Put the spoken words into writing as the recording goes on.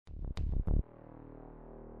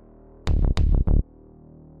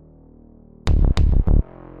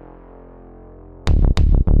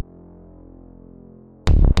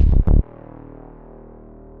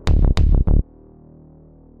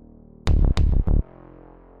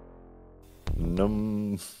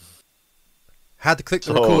Had to click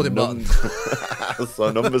the recording button.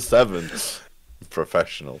 So number 7,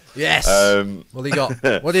 professional. Yes. What do you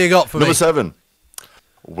got? What do you got for number me? 7,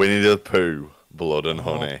 Winnie the Pooh, Blood and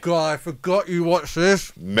Honey. Oh God, I forgot you watched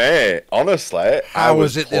this. Mate, honestly, How I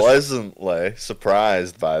was was it pleasantly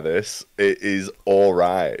surprised by this. It is all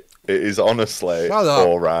right. It is honestly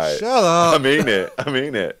all right. Shut up. I mean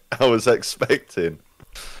it. I was expecting.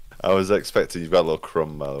 You've got a little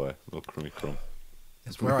crumb, by the way. A little crummy crumb.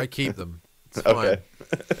 It's where I keep them. It's fine. Okay.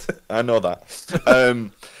 I know that.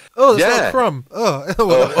 Oh, there's not a crumb. Oh,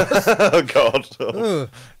 oh God. Oh.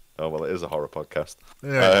 Oh, well, it is a horror podcast.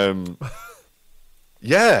 Yeah.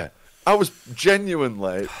 Yeah, I was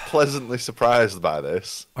genuinely pleasantly surprised by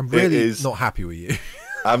this. I'm really not happy with you.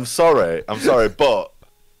 I'm sorry, but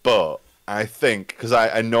I think, because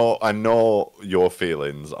I know your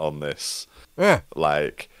feelings on this. Yeah.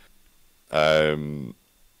 Like,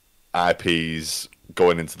 IPs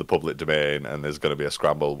going into the public domain, and there's going to be a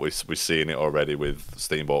scramble. We're seeing it already with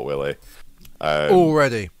Steamboat Willie.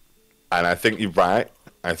 Already. And I think you're right.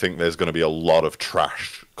 I think there's going to be a lot of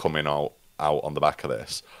trash coming out on the back of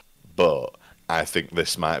this. But I think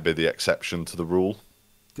this might be the exception to the rule.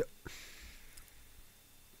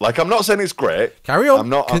 Like, I'm not saying it's great. Carry on. I'm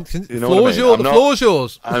not. You know what I mean? The floor's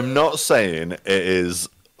yours. I'm not saying it is,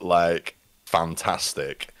 like,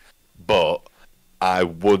 fantastic. But I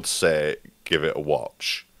would say give it a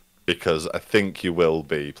watch, because I think you will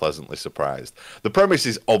be pleasantly surprised. The premise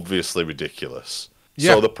is obviously ridiculous.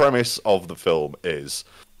 Yeah. So the premise of the film is,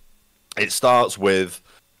 it starts with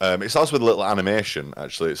a little animation.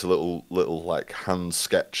 Actually, it's a little like hand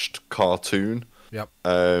sketched cartoon. Yep.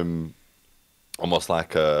 Almost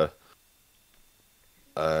like a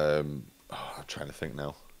I'm trying to think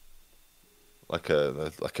now. Like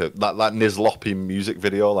that Nizloppy music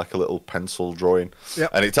video, like a little pencil drawing.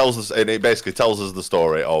 Yep. And it basically tells us the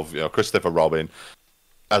story of, Christopher Robin,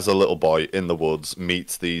 as a little boy in the woods,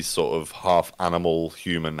 meets these sort of half animal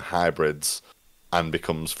human hybrids and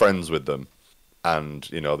becomes friends with them. And,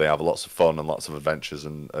 they have lots of fun and lots of adventures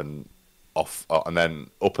and then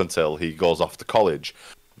up until he goes off to college.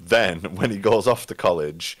 Then when he goes off to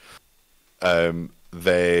college,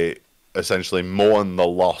 they essentially mourn the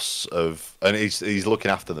loss of, and he's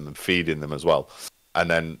looking after them and feeding them as well. And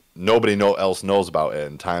then nobody else knows about it,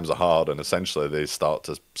 and times are hard, and essentially they start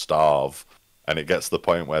to starve. And it gets to the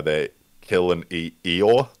point where they kill and eat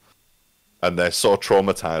Eeyore, and they're so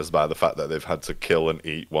traumatized by the fact that they've had to kill and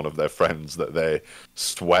eat one of their friends that they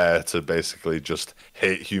swear to basically just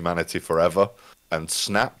hate humanity forever and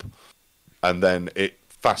snap. And then it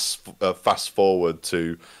fast forward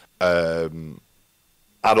to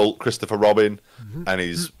adult Christopher Robin and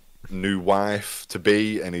his new wife to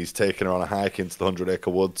be, and he's taking her on a hike into the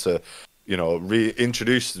 100-acre wood to,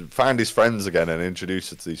 find his friends again and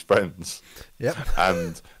introduce her to these friends. Yep.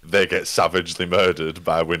 And they get savagely murdered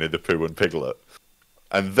by Winnie the Pooh and Piglet.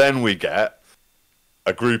 And then we get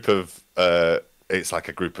a group of, it's like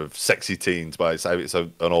a group of sexy teens, but it's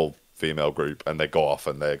an all-female group, and they go off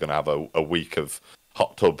and they're going to have a week of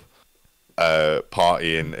hot tub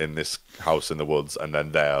party in this house in the woods, and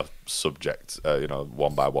then they're subject,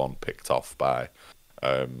 one by one, picked off by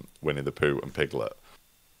Winnie the Pooh and Piglet.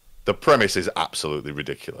 The premise is absolutely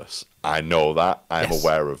ridiculous. I know that. I'm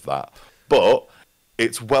aware of that. But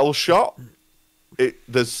it's well shot.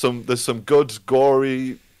 There's some good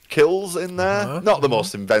gory kills in there. Not the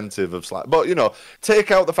most inventive of but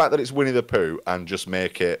take out the fact that it's Winnie the Pooh and just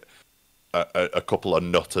make it a couple of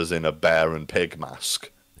nutters in a bear and pig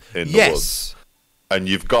mask in the woods. And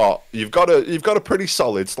you've got a pretty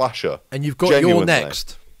solid slasher. And you've got your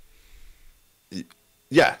next.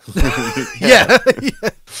 Yeah. Yeah.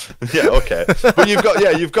 Yeah, okay. But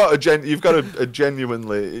you've got a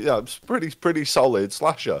genuinely pretty solid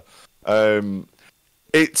slasher.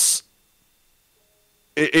 It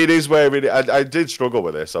is where I did struggle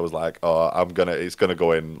with this. I was like, it's gonna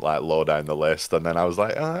go in like low down the list, and then I was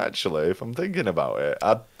like, actually, if I'm thinking about it,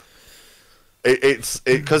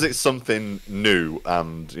 because it's something new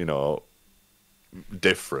and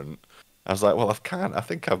different. I was like, well, I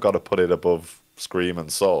think I've got to put it above Scream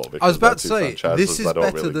and Saw. I was about to say, this is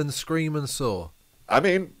better than Scream and Saw. I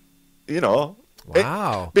mean,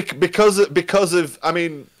 wow. Because of, I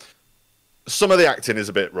mean, some of the acting is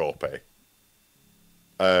a bit ropey.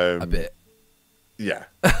 A bit. Yeah.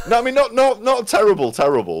 No, I mean, not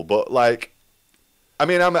terrible, but like, I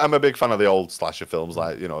mean, I'm a big fan of the old slasher films,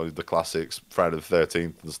 like, the classics, Friday the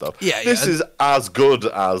 13th and stuff. Yeah. This is as good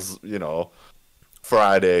as,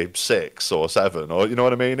 Friday 6 or 7, or you know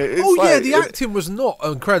what I mean? The acting was not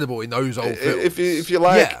incredible in those old films. If you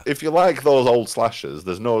like those old slashers,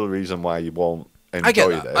 there's no reason why you won't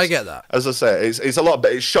enjoy this. I get that. As I say, it's a lot,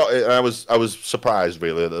 but it's shot. And I was surprised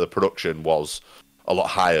really that the production was a lot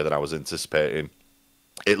higher than I was anticipating.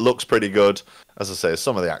 It looks pretty good. As I say,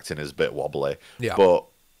 some of the acting is a bit wobbly, but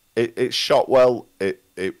it's shot well.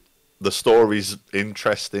 The story's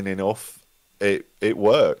interesting enough. It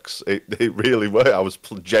works. It really works. I was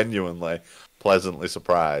genuinely pleasantly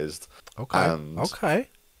surprised. Okay.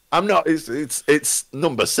 I'm not. It's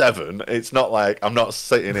number 7. It's not like I'm not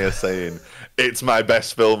sitting here saying it's my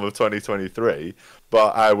best film of 2023.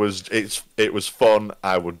 But it was fun.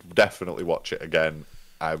 I would definitely watch it again.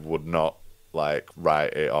 I would not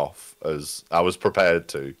write it off as I was prepared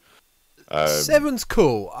to. 7's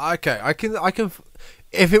cool. Okay, I can.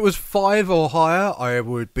 If it was 5 or higher, I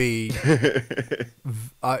would be.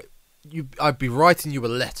 I'd be writing you a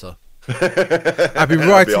letter. I'd be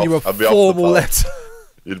writing you a formal letter.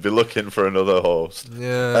 You'd be looking for another host.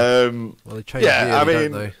 Yeah. Well, they change yearly,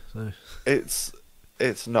 don't they? So.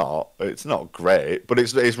 It's not great, but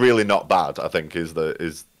it's really not bad. I think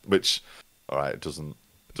which. All right, it doesn't.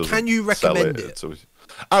 Can you recommend it?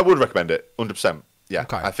 I would recommend it, 100%. Yeah.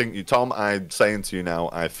 Okay. I think Tom. I'm saying to you now.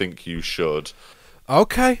 I think you should.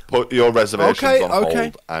 Okay. Put your reservations on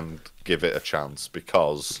hold and give it a chance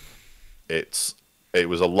because it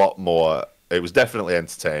was a lot more. It was definitely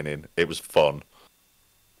entertaining. It was fun,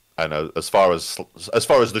 and as far as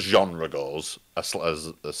the genre goes, as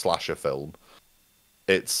a slasher film,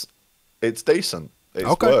 it's decent. It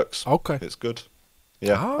works. Okay. It's good.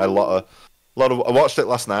 Yeah. I watched it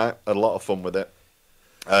last night. Had a lot of fun with it.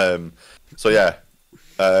 So yeah,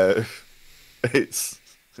 it's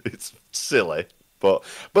silly. But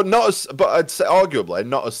I'd say arguably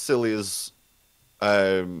not as silly as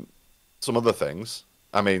some other things.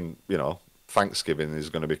 I mean, Thanksgiving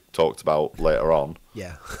is going to be talked about later on.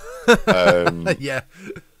 Yeah. Yeah.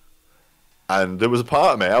 And there was a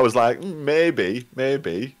part of me, I was like, maybe.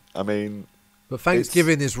 I mean, but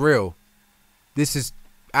Thanksgiving is real. This is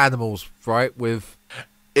animals, right? It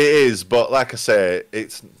is, but like I say,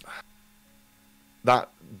 that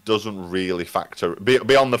doesn't really factor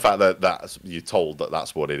beyond the fact that you're told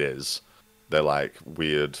that's what it is. They're like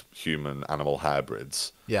weird human animal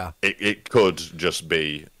hybrids. Yeah. It could just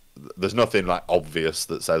be. There's nothing obvious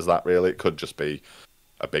that says that really. It could just be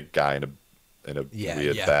a big guy in a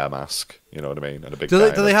weird bear mask. You know what I mean? And a big. Do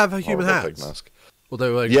they have human hands? Big mask. Or they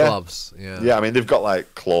wear gloves? Yeah. Yeah, I mean they've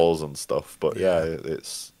got claws and stuff, but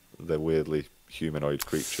they're weirdly humanoid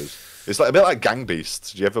creatures. It's a bit like Gang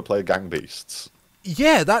Beasts. Did you ever play Gang Beasts?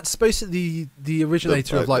 Yeah, that's basically the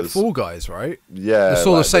originator of Fall Guys, right? Yeah,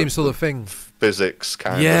 the same sort of thing. Physics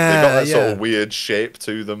kind of. They got that sort of weird shape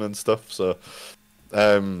to them and stuff. So,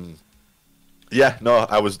 I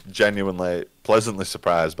was genuinely pleasantly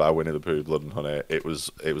surprised by Winnie the Pooh, Blood and Honey. It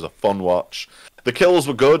was a fun watch. The kills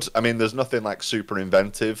were good. I mean, there's nothing super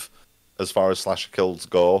inventive as far as slasher kills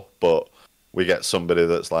go, but we get somebody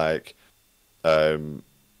that's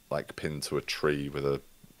pinned to a tree with a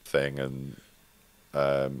thing and.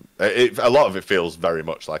 A lot of it feels very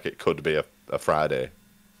much like it could be a Friday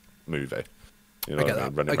movie. You know what I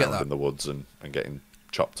mean? Running around in the woods and getting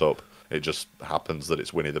chopped up. It just happens that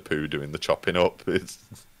it's Winnie the Pooh doing the chopping up. It's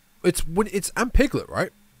and Piglet,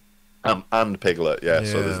 right? And Piglet, yeah.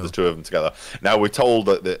 So there's the two of them together. Now we're told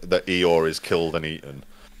that Eeyore is killed and eaten,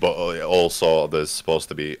 but also there's supposed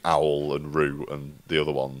to be Owl and Roo and the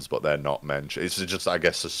other ones, but they're not mentioned. It's just, I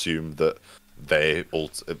guess, assumed that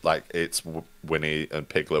it's Winnie and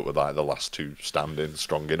Piglet were the last two standing,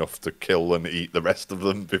 strong enough to kill and eat the rest of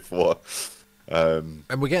them before. And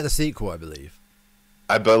we're getting a sequel, I believe.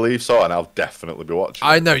 I believe so, and I'll definitely be watching.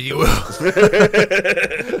 I know you will.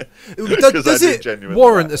 Does it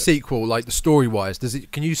warrant a sequel, the story-wise?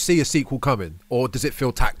 Can you see a sequel coming, or does it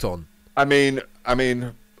feel tacked on? I mean,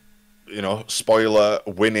 spoiler: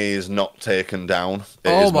 Winnie is not taken down.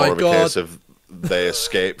 It is more of a case of they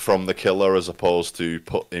escape from the killer as opposed to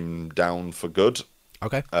put him down for good.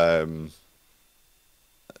 Okay. I'm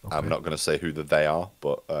not going to say who they are,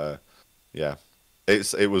 but yeah,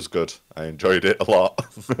 it was good. I enjoyed it a lot,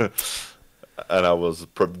 and I was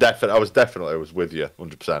with you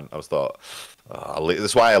 100%. I thought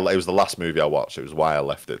that's why it was the last movie I watched. It was why I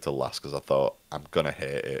left it till last because I thought I'm gonna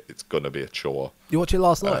hate it. It's gonna be a chore. You watched it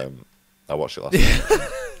last night? I watched it last night.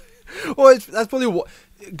 Well, that's probably what.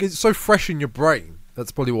 It's so fresh in your brain.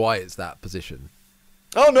 That's probably why it's that position.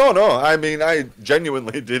 Oh no! I mean, I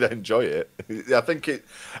genuinely did enjoy it. I think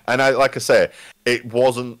like I say, it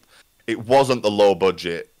wasn't the low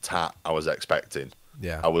budget tat I was expecting.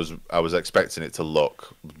 Yeah, I was expecting it to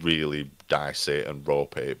look really dicey and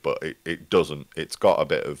ropey, but it doesn't. It's got a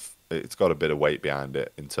bit of weight behind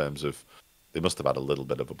it in terms of they must have had a little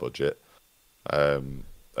bit of a budget.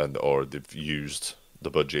 or they've used the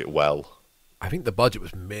budget well. I think the budget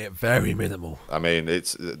was very minimal. I mean,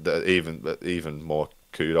 it's even more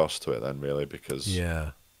kudos to it then, really, because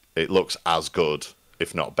it looks as good,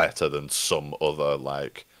 if not better, than some other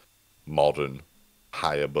like modern,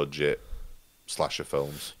 higher budget slasher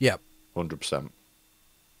films. Yep. 100%.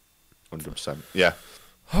 100%. Yeah.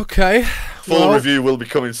 Okay. Full review will be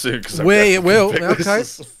coming soon. Cause it will. Okay.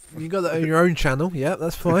 You got that on your own channel. Yeah,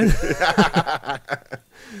 that's fine.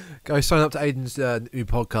 Go sign up to Aiden's new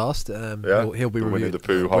podcast. He'll be reviewing Winnie the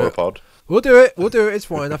Pooh horror pod. We'll do it. It's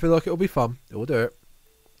fine. I feel like it'll be fun. We'll do it.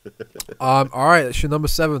 All right. That's your number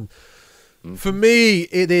 7. For me,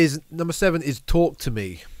 it is number 7 is Talk to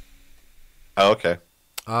Me. Oh, okay.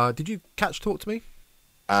 Did you catch Talk to Me?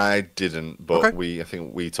 I didn't, but okay. I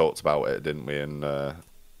think we talked about it, didn't we? And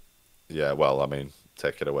yeah, well, I mean,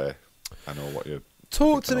 take it away. I know what you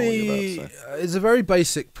Talk to Me is a very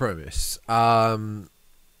basic premise.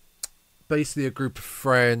 Basically, a group of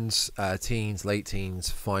friends, teens, late teens,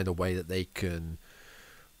 find a way that they can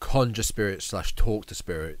conjure spirits / talk to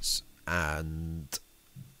spirits, and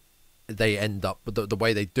they end up, but the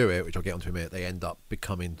way they do it, which I'll get onto in a minute, they end up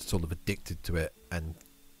becoming sort of addicted to it and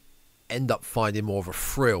end up finding more of a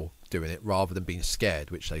thrill doing it rather than being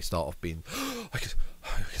scared, which they start off being, I can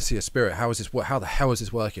see a spirit. How the hell is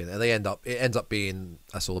this working? And it ends up being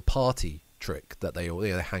a sort of party trick that they all they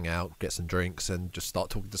hang out, get some drinks, and just start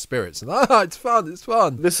talking to spirits. And it's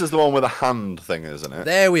fun. This is the one with the hand thing, isn't it?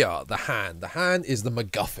 There we are. The hand is the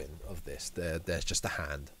MacGuffin of this. There's just a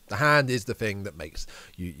hand. The hand is the thing that makes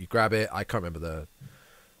you grab it. I can't remember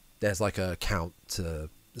there's like a count to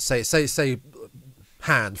say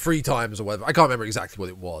hand 3 times or whatever. I can't remember exactly what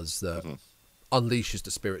it was that unleashes the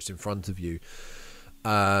spirits in front of you.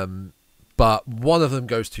 But one of them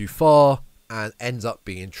goes too far and ends up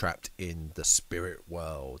being trapped in the spirit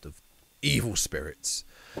world of evil spirits.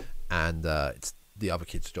 And it's the other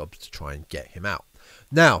kid's job to try and get him out.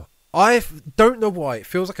 Now, I don't know why. It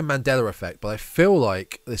feels like a Mandela effect, but I feel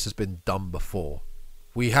like this has been done before.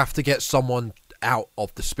 We have to get someone out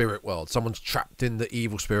of the spirit world. Someone's trapped in the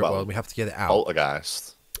evil spirit world, and we have to get it out.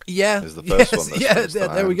 Poltergeist. Yeah. Is the first one.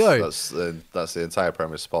 There we go. That's the entire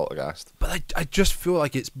premise of Poltergeist. But I just feel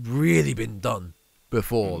like it's really been done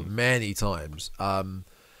before many times. And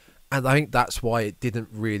I think that's why it didn't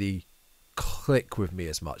really click with me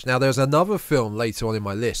as much. Now, there's another film later on in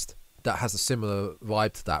my list that has a similar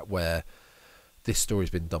vibe to that, where this story's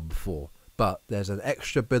been done before. But there's an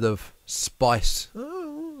extra bit of spice.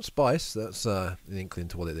 That's an inkling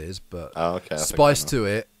to what it is. But spice to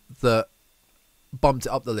it that bumped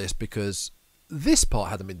it up the list because this part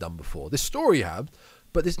hadn't been done before. This story had,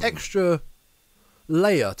 but this extra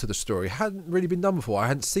layer to the story hadn't really been done before. I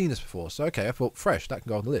hadn't seen this before, so okay, I thought fresh, that can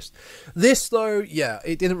go on the list. This though, yeah,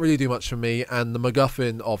 it didn't really do much for me, and the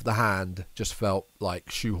MacGuffin of the hand just felt like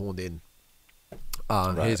shoehorned in.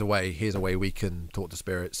 Right. Here's a way we can talk to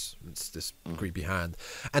spirits. It's this creepy hand,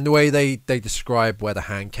 and the way they describe where the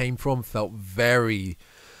hand came from felt very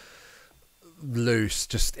loose.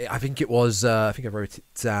 I think it was. I think I wrote it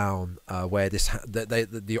down. Where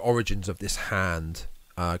the origins of this hand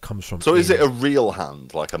comes from. So is it a real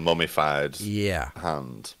hand, like a mummified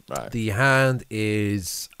hand? Right. The hand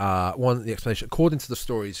is one of the explanation. According to the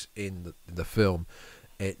stories in the film,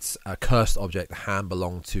 it's a cursed object. The hand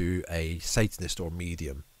belonged to a Satanist or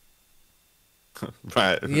medium.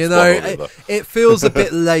 Right. It feels a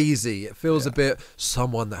bit lazy. It feels a bit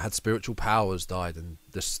someone that had spiritual powers died, and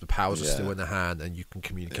the powers are still in the hand, and you can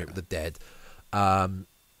communicate with the dead.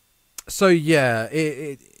 So yeah,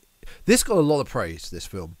 this got a lot of praise. This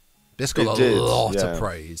film, got a lot of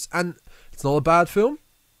praise, and it's not a bad film.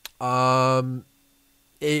 I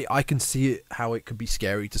can see how it could be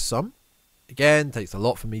scary to some. Again, it takes a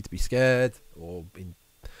lot for me to be scared or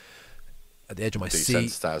at the edge of my seat.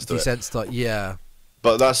 Desensitized, yeah.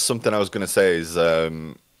 But that's something I was going to say is,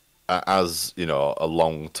 as you know, a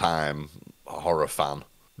long time horror fan.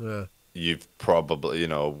 Yeah. You've probably,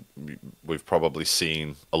 we've probably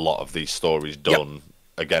seen a lot of these stories done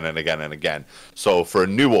again and again and again. So for a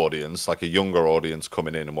new audience, like a younger audience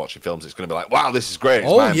coming in and watching films, it's going to be like, wow, this is great.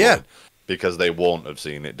 It's mind-blowing, because they won't have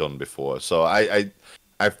seen it done before. So I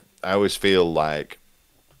always feel like,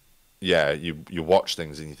 you watch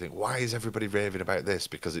things and you think, why is everybody raving about this?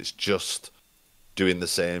 Because it's just doing the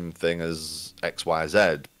same thing as X, Y,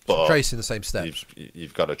 Z, but tracing the same steps.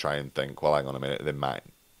 You've got to try and think, well, hang on a minute, they might.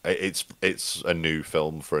 It's a new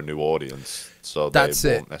film for a new audience, so they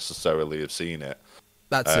won't necessarily have seen it.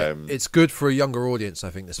 That's it. It's good for a younger audience,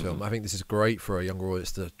 I think, this film. I think this is great for a younger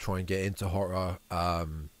audience to try and get into horror.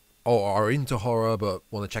 or are into horror but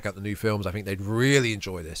want to check out the new films, I think they'd really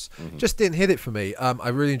enjoy this. Just didn't hit it for me. I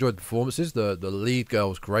really enjoyed the performances. The lead girl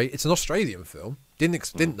was great. It's an Australian film.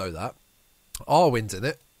 Didn't know that. Arwen's in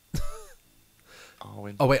it.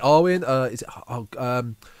 Arwen. Oh wait, Arwen. Is it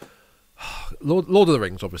Lord of the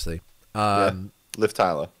Rings? Obviously. Liv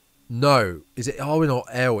Tyler. No, is it Arwen or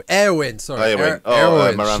Erwin? Erwin, sorry.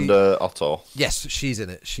 Erwin. Miranda Otto. Yes, she's in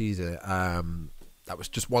it. That was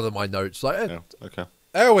just one of my notes. Like, Okay.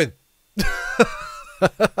 Erwin. I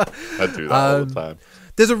do that all the time.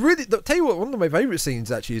 There's a really. Tell you what, one of my favourite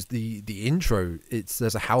scenes actually is the intro.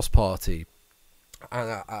 There's a house party,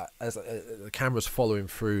 and as the camera's following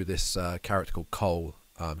through this character called Cole,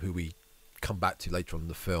 who we come back to later on in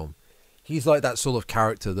the film. He's like that sort of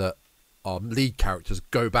character that our lead characters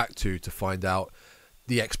go back to find out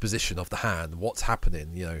the exposition of the hand, what's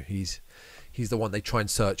happening. You know, he's the one they try and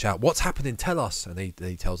search out. What's happening? Tell us. And he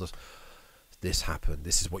tells us, this happened.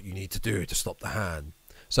 This is what you need to do to stop the hand.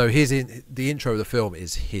 So the intro of the film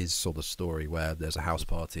is his sort of story where there's a house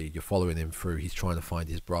party. You're following him through. He's trying to find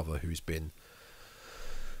his brother who's been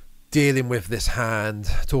dealing with this hand,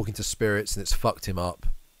 talking to spirits, and it's fucked him up.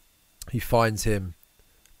 He finds him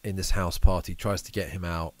in this house party, tries to get him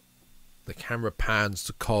out. The camera pans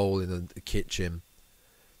to Cole in the kitchen,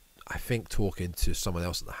 I think talking to someone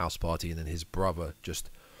else at the house party, and then his brother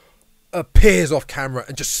just appears off camera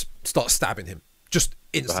and just starts stabbing him just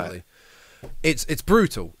instantly. Right. It's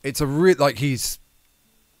brutal. It's a real, like, he's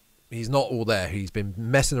not all there. He's been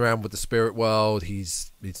messing around with the spirit world.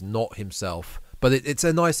 He's not himself. But it's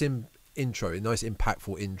a nice intro, a nice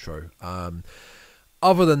impactful intro.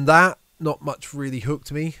 Other than that, not much really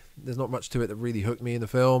hooked me. There's not much to it that really hooked me in the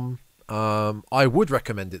film. I would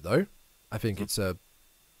recommend it though. I think it's a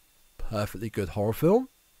perfectly good horror film.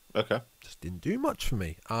 Okay. Just didn't do much for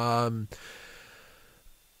me. I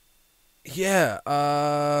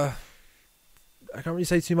can't really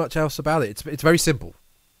say too much else about it. It's very simple.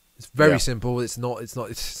 It's very simple. It's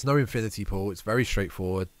no infinity pool. It's very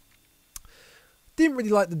straightforward. Didn't really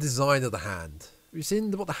like the design of the hand. Have you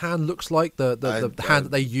seen what the hand looks like? The hand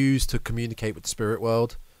that they use to communicate with the spirit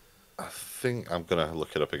world? I think I'm going to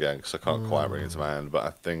look it up again because I can't quite bring it to my hand, but I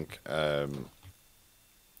think I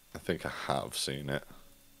have seen it.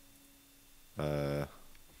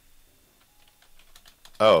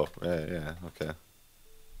 Okay.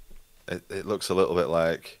 It looks a little bit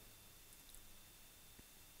like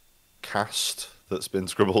cast that's been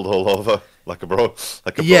scribbled all over, like a broken.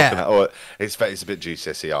 Oh, it's a bit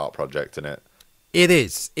GCSE art project, isn't it? It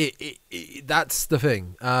is. It that's the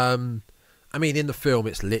thing. I mean, in the film,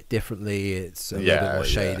 it's lit differently. It's a little bit more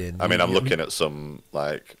shading. I mean, I'm looking at some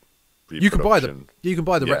like you can buy the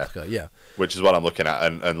replica, which is what I'm looking at,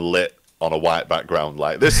 and lit on a white background.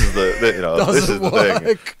 Like this is this is the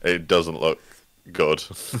thing. It doesn't look good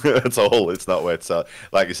at all. It's not where it's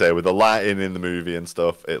like you say, with the lighting in the movie and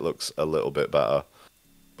stuff, it looks a little bit better,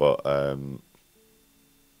 but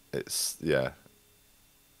it's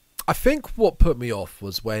I think what put me off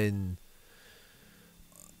was when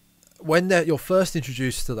you're first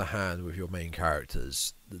introduced to the hand with your main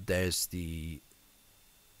characters. They're scared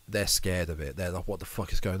of it. They're like, what the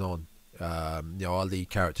fuck is going on? Our lead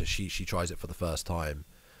character, she tries it for the first time.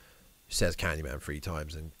 She says Candyman 3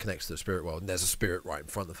 times and connects to the spirit world, and there's a spirit right in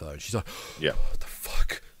front of her, and she's like, what the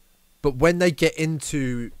fuck? But when they get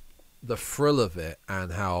into the thrill of it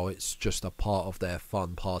and how it's just a part of their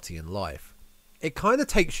fun party in life, it kind of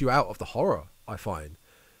takes you out of the horror, I find.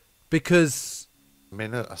 Because I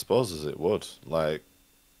mean, I suppose as it would. Like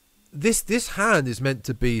this hand is meant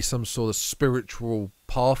to be some sort of spiritual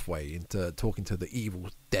pathway into talking to the evil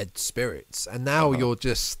dead spirits, and now you're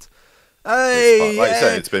just, hey, like you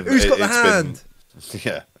said, it's been who's got the hand?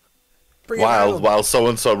 While so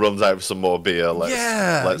and so runs out for some more beer, let's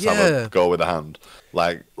have a go with the hand,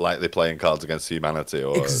 like they're playing Cards Against Humanity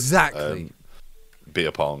or exactly.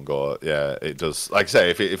 Beer pong, or it does. Like I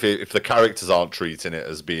say, if the characters aren't treating it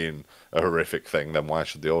as being a horrific thing, then why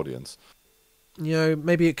should the audience?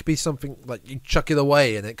 Maybe it could be something like you chuck it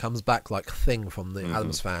away and it comes back like Thing from the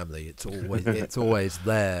Addams Family. It's always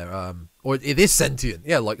there, or it is sentient.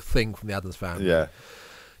 Like Thing from the Addams Family. That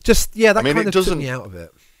kind of took me out of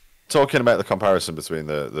it. Talking about the comparison between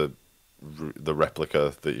the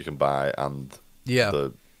replica that you can buy and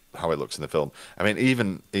how it looks in the film. I mean,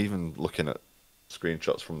 even looking at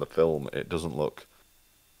screenshots from the film, it doesn't look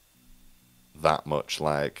that much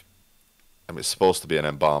like. I mean, it's supposed to be an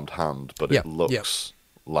embalmed hand, but it looks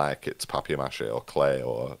like it's papier-mâché or clay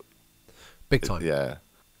or big time.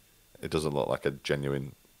 It doesn't look like a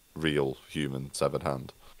genuine, real human severed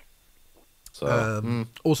hand. So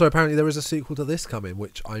also, apparently, there is a sequel to this coming,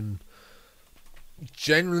 which I'm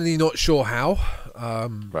Genuinely not sure how.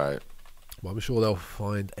 Right. Well, I'm sure they'll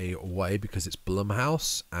find a way because it's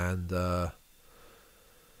Blumhouse, and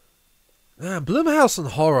Blumhouse and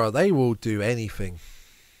horror, they will do anything.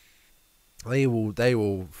 They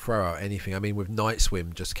will throw out anything. I mean, with Night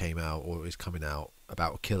Swim just came out, or is coming out,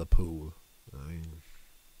 about a killer pool. I mean,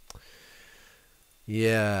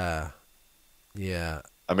 yeah.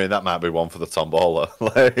 I mean, that might be one for the tombola.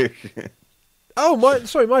 Like, Oh, my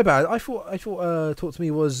bad. I thought Talk to Me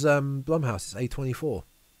was Blumhouse. It's A24.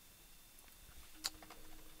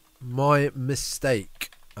 My mistake.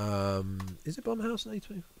 Is it Blumhouse and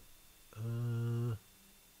A24?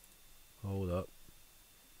 Hold up.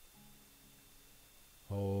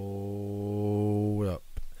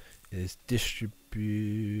 Is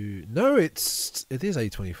distribute? No, it is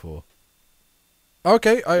A24.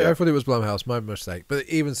 Okay, I thought it was Blumhouse. My mistake. But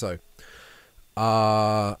even so,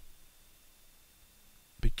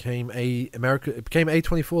 became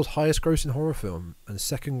A24's highest grossing horror film and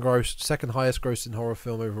second highest grossing horror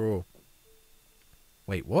film overall.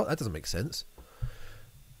 Wait, what? That doesn't make sense.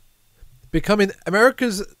 Becoming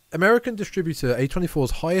American distributor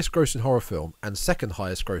A24's highest grossing horror film and second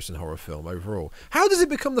highest grossing horror film overall. How does it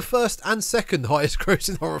become the first and second highest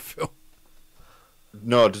grossing horror film?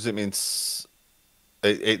 no, does it mean it's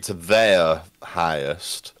their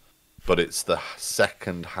highest, but it's the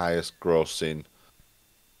second highest grossing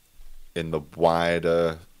in the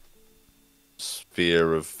wider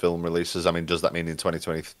sphere of film releases? I mean, does that mean in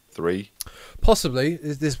 2023? Possibly.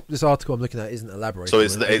 This article I'm looking at isn't elaborating. So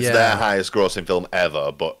it's their highest grossing film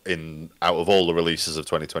ever, but out of all the releases of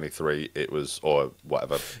 2023, it was, or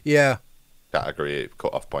whatever category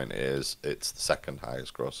cut-off point it is, it's the second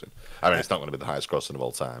highest grossing. I mean, it's not going to be the highest grossing of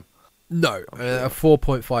all time. No, a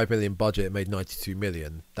 4.5 million budget, it made 92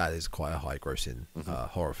 million. That is quite a high grossing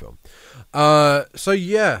horror film. So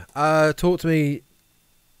yeah, Talk to Me.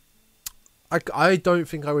 I don't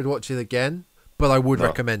think I would watch it again, but I would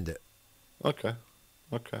recommend it. Okay.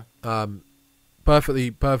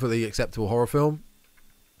 Perfectly acceptable horror film.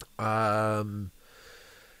 It's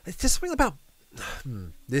just something about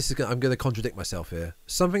I'm going to contradict myself here.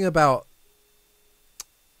 Something about,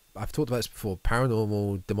 I've talked about this before,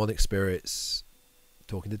 paranormal, demonic spirits,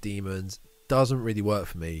 talking to demons doesn't really work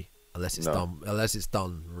for me unless it's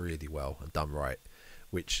done really well and done right,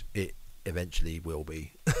 which it eventually will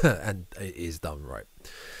be, and it is done right.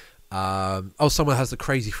 Someone has the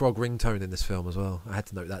Crazy Frog ringtone in this film as well. I had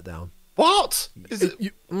to note that down. What? Is it?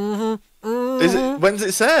 Is it? When's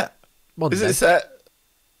it set? Modern is day. it set?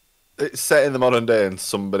 It's set in the modern day, and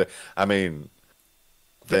somebody. I mean,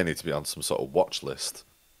 they need to be on some sort of watch list.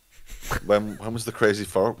 When was the Crazy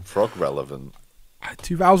Frog relevant?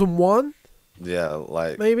 2001. Yeah,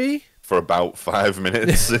 like maybe for about 5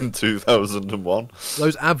 minutes in 2001.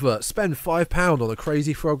 Those adverts. Spend £5 on a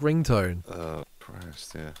Crazy Frog ringtone. Oh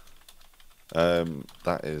Christ! Yeah.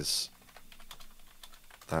 That is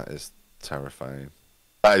terrifying.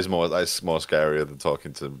 That's more scarier than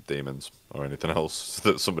talking to demons or anything else.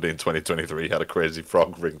 That somebody in 2023 had a Crazy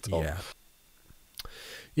Frog ringtone.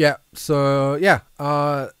 Yeah. So yeah,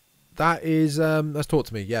 that's Talk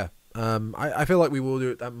to Me. Yeah. I feel like we will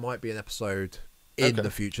do it. That might be an episode in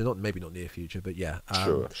the future, not near future, but yeah.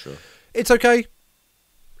 Sure. It's okay.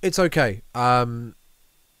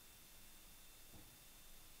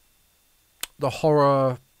 The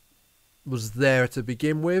horror was there to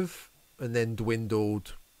begin with, and then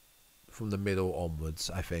dwindled from the middle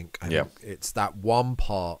onwards. I think it's that one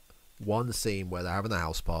scene where they're having a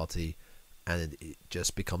house party, and it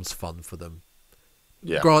just becomes fun for them.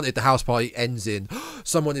 Yeah. Granted, the house party ends in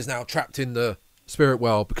someone is now trapped in the spirit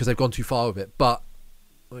world because they've gone too far with it. But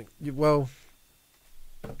you were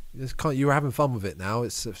having fun with it. Now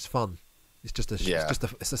it's fun. It's just a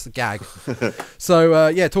gag.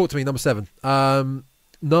 So Talk to Me, number 7.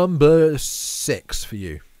 Number 6 for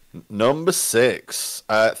you. Number 6,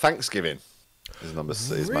 Thanksgiving is number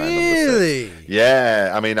 6. Really? My number 6.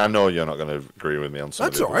 Yeah, I mean, I know you're not going to agree with me on some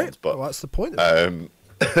of the ones, but well, that's the point of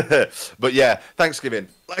it. But yeah, Thanksgiving.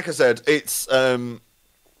 Like I said, it's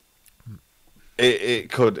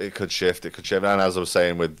it could shift, and as I was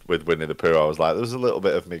saying with Winnie the Pooh, I was like, there's a little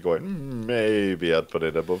bit of me going, maybe I'd put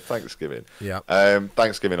it above Thanksgiving. Yeah.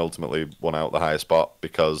 Thanksgiving ultimately won out the highest spot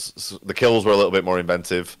because the kills were a little bit more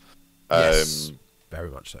inventive. Yes, very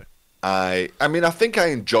much so. I mean, I think I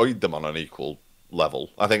enjoyed them on an equal level.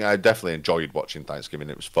 I think I definitely enjoyed watching Thanksgiving.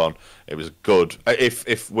 It was fun. It was good.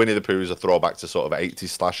 If Winnie the Pooh is a throwback to sort of 80s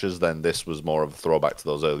slashers, then this was more of a throwback to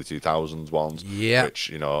those early 2000s ones. Yeah. Which,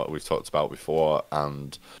 we've talked about before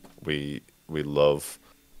and we love.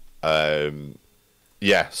 So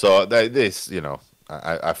this,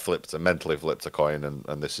 I mentally flipped a coin,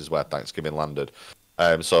 and this is where Thanksgiving landed.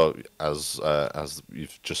 So as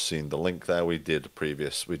you've just seen the link there, we did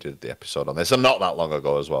the episode on this, and not that long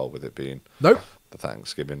ago as well, with it being Nope. the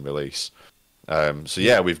Thanksgiving release. So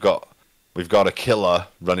yeah, we've got a killer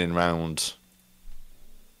running around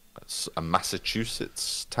a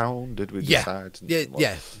Massachusetts town. Did we decide?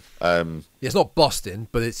 Yeah. It's not Boston,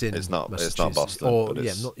 but it's in. It's not Massachusetts. Boston, Or but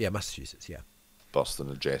it's Massachusetts. Yeah. Boston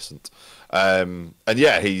adjacent. And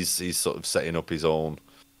yeah, he's sort of setting up his own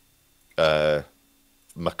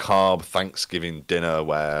macabre Thanksgiving dinner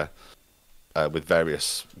where with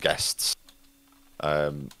various guests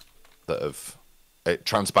it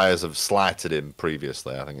transpires have slighted him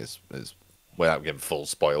previously. I think it's without giving full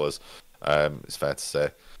spoilers. It's fair to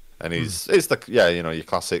say, and it's your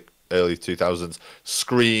classic early 2000s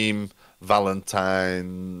Scream,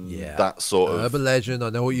 Valentine, that sort of urban legend.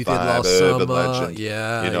 I know what you did vibe, last urban summer. legend.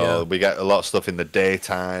 Yeah, we get a lot of stuff in the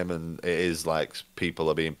daytime, and it is like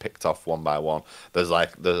people are being picked off one by one. There's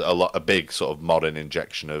a big sort of modern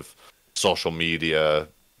injection of social media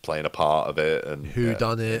playing a part of it, and who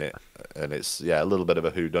done it, and it's a little bit of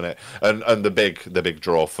a who done it, and the big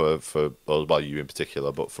draw for us, well, you in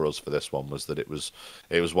particular, but for us for this one was that it was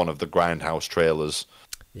one of the Grindhouse trailers.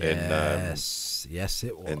 Yes,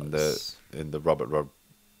 it was in the Robert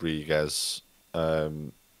Rodriguez,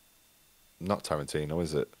 not Tarantino,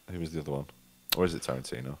 is it? Who was the other one, or is it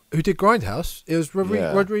Tarantino? Who did Grindhouse? It was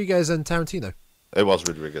Rodriguez and Tarantino. It was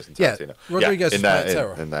Rodriguez and Tarantino. Yeah, Rodriguez in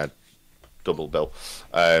their double bill.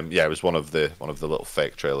 It was one of the little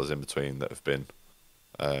fake trailers in between that have been,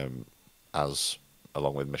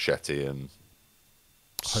 along with Machete and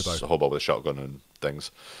Hobo with a shotgun and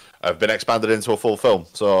things, have been expanded into a full film.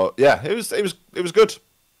 So yeah, it was good.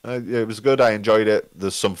 It was good. I enjoyed it.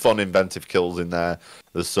 There's some fun, inventive kills in there.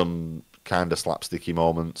 There's some kind of slapsticky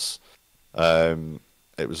moments.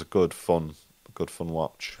 It was a good fun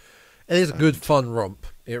watch. It is a good fun romp.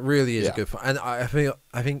 It really is a good fun, and I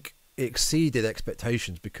think it exceeded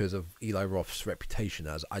expectations because of Eli Roth's reputation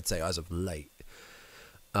as of late.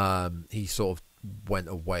 He sort of went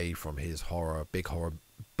away from his big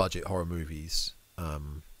budget horror movies.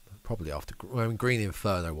 Probably after Green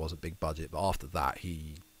Inferno was a big budget, but after that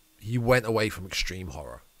he went away from extreme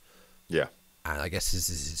horror. Yeah, and I guess this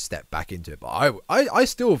is his step back into it. But I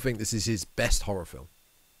still think this is his best horror film.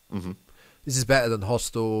 Mm-hmm. This is better than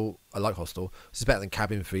Hostel. I like Hostel. This is better than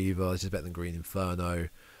Cabin Fever. This is better than Green Inferno.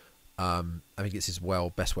 I think it's his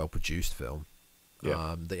best produced film.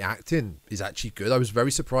 Yeah. The acting is actually good. I was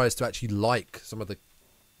very surprised to actually like some of the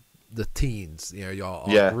teens,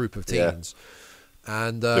 our group of teens.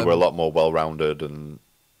 And they were a lot more well-rounded and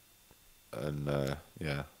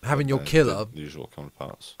having your killer, the usual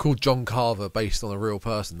counterparts, called John Carver, based on a real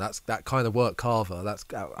person. That kind of worked. Carver. I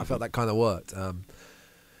felt that kind of worked.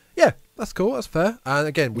 Yeah, that's cool. That's fair. And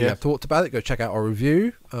again, we have talked about it. Go check out our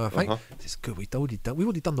review. This is good. We've already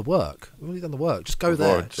done the work. Just go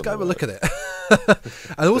there. Just go have a look at it.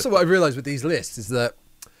 And also, what I've realised with these lists is that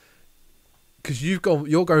because you're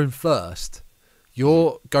going first,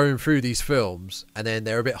 you're going through these films, and then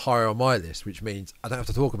they're a bit higher on my list, which means I don't have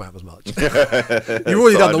to talk about them as much. You've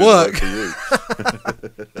already done the work.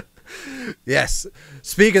 Yes.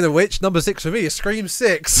 Speaking of which, number 6 for me is Scream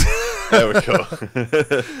 6. There we go.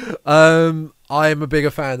 I am a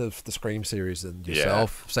bigger fan of the Scream series than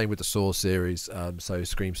yourself. Same with the Saw series. So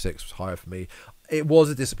Scream 6 was higher for me. It was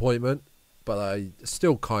a disappointment, but I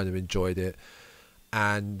still kind of enjoyed it.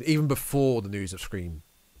 And even before the news of Scream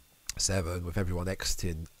 7, with everyone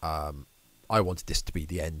exiting, I wanted this to be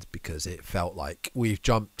the end because it felt like we've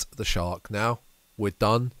jumped the shark now. We're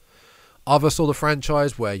done. Other sort of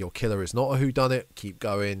franchise where your killer is not a whodunit, keep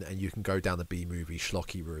going, and you can go down the B-movie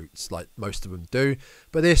schlocky routes like most of them do.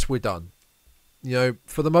 But this, we're done.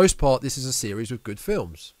 For the most part, this is a series with good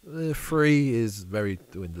films. 3 is very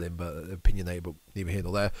dwindling, but opinionated, neither here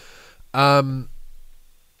nor there.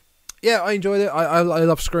 Yeah, I enjoyed it. I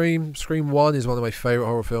love Scream. Scream 1 is one of my favourite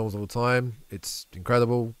horror films of all time. It's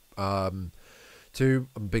incredible. 2, I'm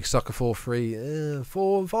a big sucker for. 3,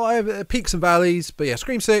 4, 5, peaks and valleys. But yeah,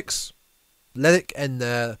 Scream 6, let it end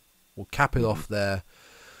there. We'll cap it off there.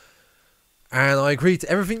 And I agree to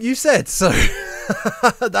everything you said. So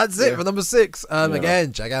that's it for number 6.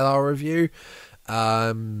 Again, check out our review.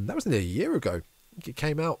 That was nearly a year ago. I think it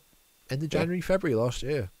came out end of January, February last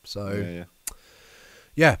year. So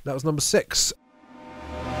yeah, that was number 6.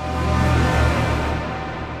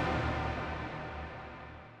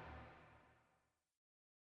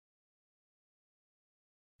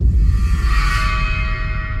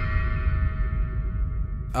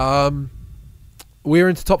 We're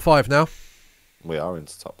into top 5 now. We are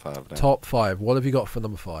into top 5 now. Top 5. What have you got for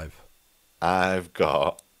number 5? I've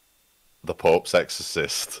got The Pope's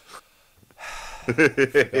Exorcist. I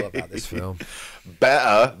forgot about this film.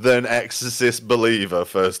 Better than Exorcist Believer,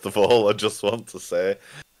 first of all, I just want to say.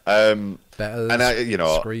 Better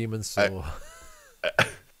than Scream and Saw.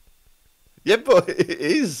 Yeah, but it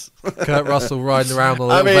is. Kurt Russell riding around on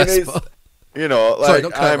a little Vespa. Sorry,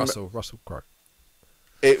 not Kurt Russell. Russell Crowe.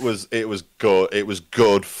 It was good. It was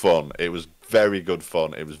good fun. It was very good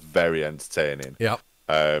fun. It was very entertaining. Yeah.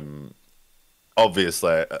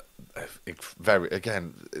 Obviously,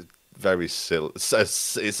 very silly. It's a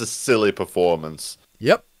silly performance.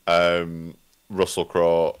 Yep. Russell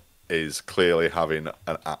Crowe is clearly having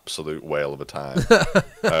an absolute whale of a time,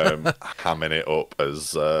 hamming it up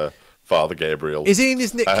as Father Gabriel. Is he in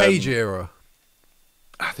his Nick Cage era?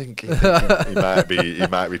 I think he might be. He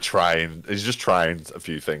might be trying. He's just trying a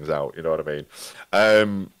few things out. You know what I mean?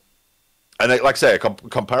 And like I say,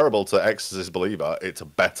 comparable to Exorcist Believer, it's a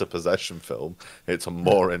better possession film. It's a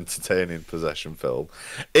more entertaining possession film.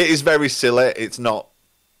 It is very silly. It's not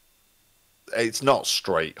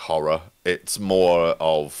straight horror. It's more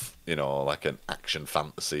of, like an action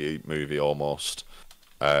fantasy movie almost.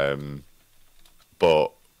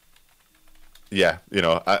 But yeah,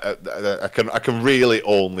 I can really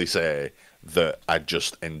only say that I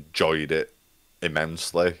just enjoyed it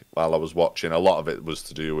immensely while I was watching. A lot of it was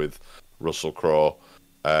to do with Russell Crowe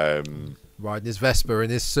riding his Vespa in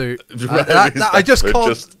his suit. I just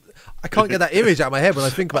can't. I can't get that image out of my head when I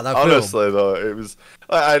think about that film. Honestly, though, it was.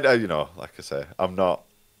 I like I say,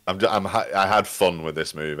 I had fun with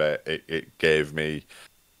this movie. It gave me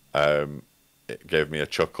a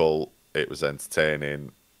chuckle. It was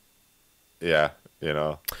entertaining. Yeah,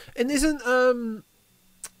 And isn't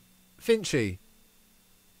Finchy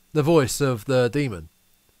the voice of the demon?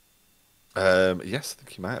 Yes, I think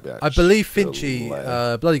he might be. Actually. I believe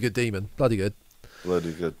Finchy, bloody good demon, bloody good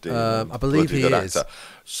demon. I believe he is. Actor.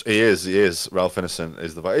 He is. Ralph Ineson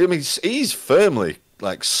is the. I mean, he's firmly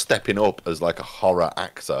like stepping up as like a horror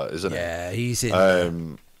actor, isn't he? Yeah, he's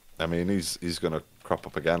in. I mean, he's going to crop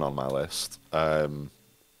up again on my list. I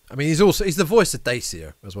mean, he's the voice of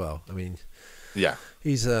Dacier as well. I mean, yeah,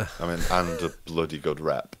 he's and a bloody good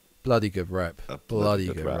rep. Bloody good rep. Bloody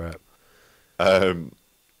good rep.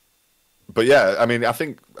 But yeah, I mean, I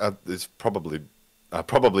think it's probably. I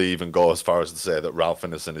probably even go as far as to say that Ralph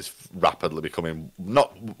Ineson is rapidly becoming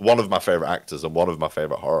not one of my favourite actors and one of my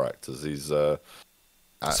favourite horror actors. He's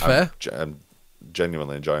fair. I'm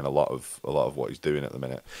genuinely enjoying a lot of what he's doing at the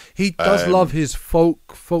minute. He does love his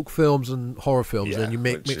folk films and horror films, yeah, and you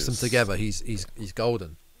mix them together. He's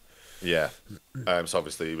golden. Yeah. So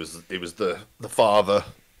obviously he was the father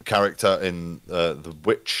character in the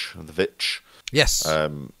Witch. Yes.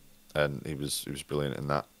 And he was brilliant in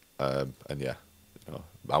that. And yeah.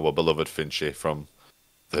 Our beloved Finchy from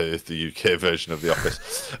the UK version of The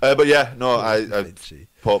Office. But yeah, no,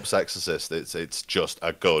 Pope's Exorcist, it's just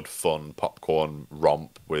a good, fun popcorn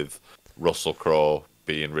romp with Russell Crowe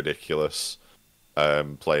being ridiculous,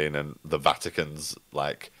 playing in the Vatican's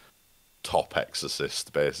like top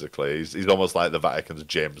exorcist, basically. He's almost like the Vatican's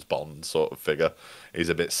James Bond sort of figure. He's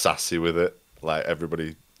a bit sassy with it. Like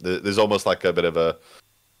everybody, there's almost like a bit of a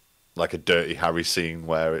Dirty Harry scene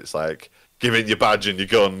where it's like, give in your badge and your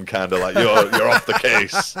gun, kind of like you're off the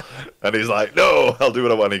case, and he's like, no, I'll do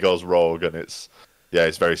what I want. He goes rogue, and it's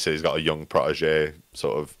very silly. He's got a young protege,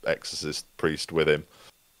 sort of exorcist priest with him,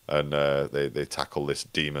 and they tackle this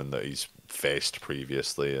demon that he's faced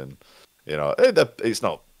previously, and it's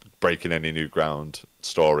not breaking any new ground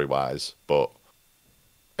story wise, but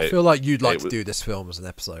I feel like you'd like to do this film as an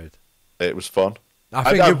episode. It was fun. I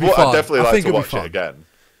think it'd be fun. I'd definitely like to watch it again.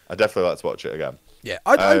 I'd definitely like to watch it again. Yeah,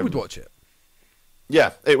 I would watch it.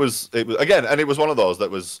 Yeah, it was again, and it was one of those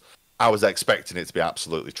I was expecting it to be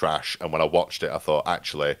absolutely trash, and when I watched it, I thought,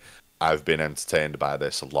 actually, I've been entertained by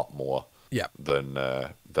this a lot more than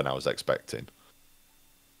I was expecting.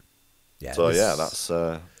 Yeah.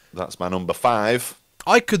 So that's my number 5.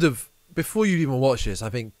 I could have, before you even watched this, I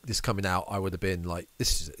think this coming out, I would have been like,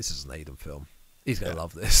 this is an Aidan film. He's gonna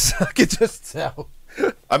love this. I could just tell.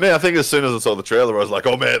 I mean, I think as soon as I saw the trailer, I was like,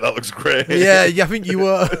 "Oh mate, that looks great." Yeah, I think you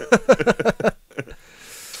were.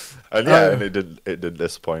 And and it didn't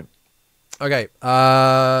disappoint. Okay,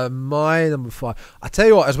 my number 5. I tell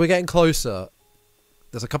you what, as we're getting closer,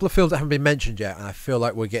 there's a couple of films that haven't been mentioned yet, and I feel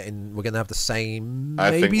like we're gonna have the same,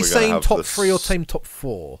 maybe same top 3 or same top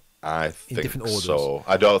 4. I in think different orders. So.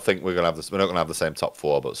 I don't think we're not gonna have the same top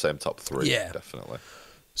 4, but same top 3. Yeah, definitely.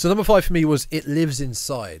 So number 5 for me was It Lives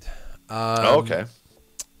Inside. Okay.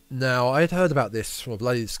 Now, I had heard about this from a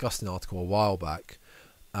bloody disgusting article a while back.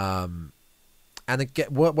 And again,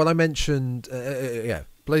 when I mentioned,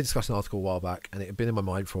 Blade discussed an article a while back, and it had been in my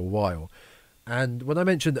mind for a while. And when I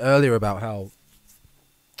mentioned earlier about how,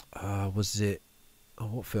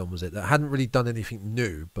 what film was it that hadn't really done anything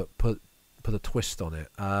new, but put a twist on it?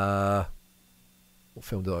 What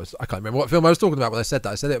film did I can't remember what film I was talking about when I said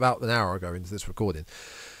that. I said it about an hour ago into this recording.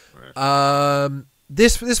 Right.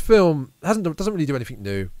 This film doesn't really do anything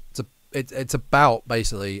new. It's about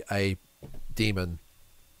basically a demon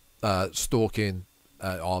stalking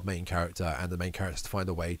our main character, and the main character has to find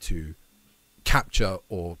a way to capture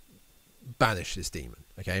or banish this demon.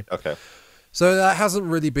 Okay. So that hasn't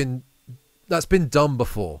really been. That's been done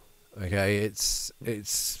before. Okay. It's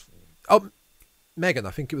Megan.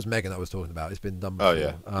 I think it was Megan I was talking about. It's been done before. Oh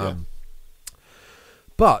yeah.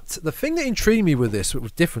 But the thing that intrigued me with this, what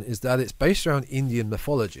was different, is that it's based around Indian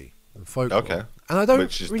mythology and folklore. Okay. And I don't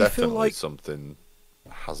Which is really definitely feel like something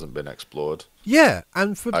that hasn't been explored. Yeah,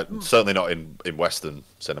 and for certainly not in Western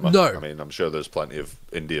cinema. No. I mean, I'm sure there's plenty of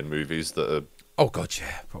Indian movies that are. Oh God,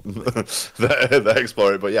 yeah, probably that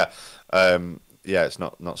explore it, but yeah, it's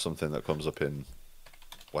not something that comes up in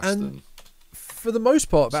Western. And for the most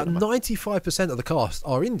part, about cinema. 95% of the cast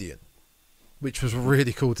are Indian, which was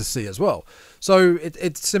really cool to see as well. So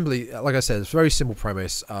it's simply, like I said, it's a very simple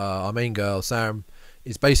premise. Our main girl, Sam,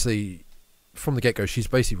 is basically, from the get-go, she's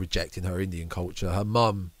basically rejecting her Indian culture. Her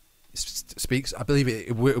mum speaks, I believe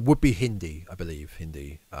it would be Hindi,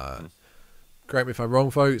 Correct me if I'm wrong,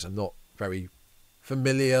 folks. I'm not very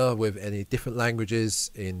familiar with any different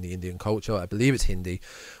languages in the Indian culture. I believe it's Hindi,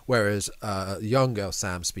 whereas the young girl,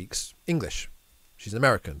 Sam, speaks English. She's an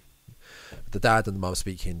American. The dad and the mum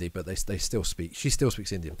speak Hindi, but she still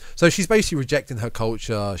speaks Indian. So she's basically rejecting her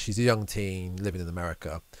culture. She's a young teen living in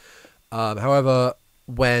America. However,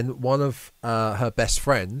 when one of her best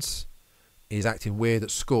friends is acting weird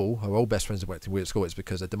at school, her old best friends are acting weird at school, it's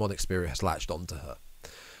because a demonic spirit has latched onto her.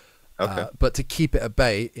 Okay. But to keep it at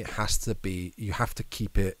bay, you have to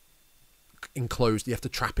keep it enclosed. You have to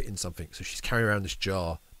trap it in something. So she's carrying around this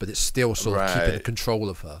jar, but it's still sort of keeping control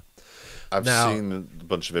of her. I've seen a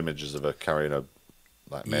bunch of images of her carrying a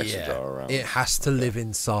mason jar around. It has to live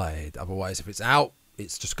inside. Otherwise, if it's out,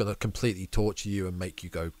 it's just going to completely torture you and make you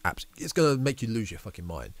go. It's going to make you lose your fucking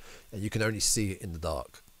mind, and you can only see it in the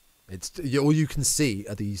dark. All you can see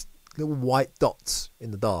are these little white dots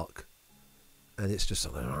in the dark, and it's just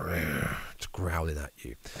something just growling at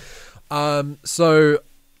you. So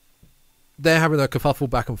they're having a kerfuffle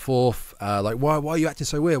back and forth. Why are you acting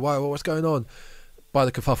so weird? What's going on? By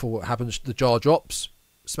the kerfuffle, what happens? The jar drops,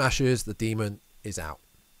 smashes. The demon is out.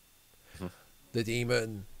 Mm-hmm. The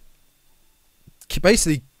demon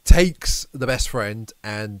basically takes the best friend,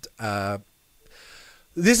 and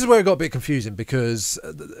this is where it got a bit confusing because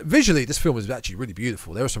visually this film is actually really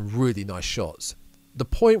beautiful. There are some really nice shots. The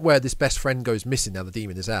point where this best friend goes missing now the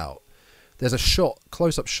demon is out, there's a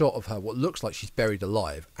close-up shot of her, what looks like she's buried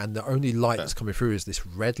alive, and the only light that's coming through is this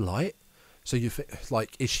red light. So you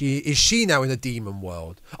think, is she now in a demon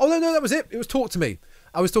world? Oh no, that was it. It was Talk to Me.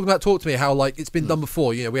 I was talking about Talk to Me, how it's been done before.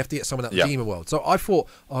 We have to get someone out of the demon world. So I thought,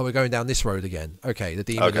 we're going down this road again. Okay, the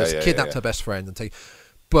demon has kidnapped her best friend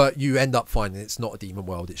but you end up finding it's not a demon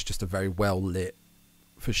world. It's just a very well lit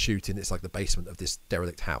for shooting. It's like the basement of this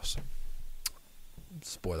derelict house.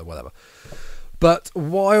 Spoiler, whatever. But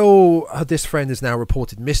while this friend is now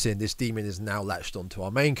reported missing, this demon is now latched onto our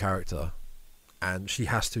main character. And she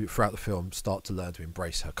has to, throughout the film, start to learn to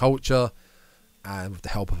embrace her culture. And with the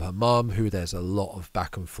help of her mum, who there's a lot of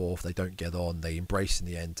back and forth, they don't get on, they embrace in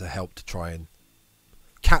the end to help to try and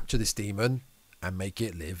capture this demon and make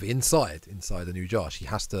it live inside a new jar. She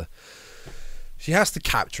has to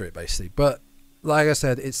capture it, basically. But like I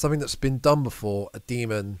said, it's something that's been done before. A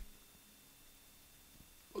demon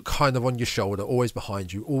kind of on your shoulder, always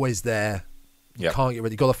behind you, always there. You can't get rid of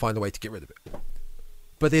it. You've got to find a way to get rid of it.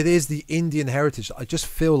 But it is the Indian heritage. I just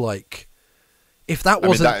feel like if that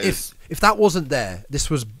wasn't there, this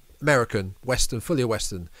was American, Western, fully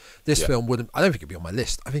Western. This film wouldn't. I don't think it'd be on my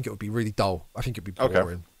list. I think it would be really dull. I think it'd be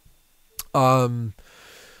boring. Okay.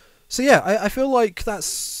 So yeah, I feel like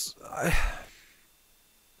that's.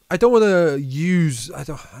 I don't want to use.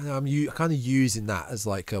 I'm kind of using that as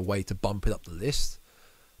like a way to bump it up the list.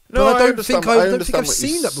 No, but I don't think I've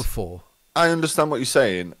seen that before. I understand what you're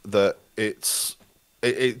saying. That it's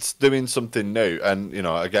doing something new, and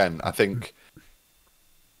again, I think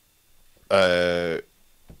it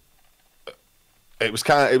was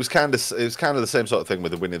kind of the same sort of thing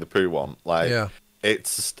with the Winnie the Pooh one.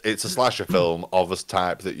 It's a slasher film of a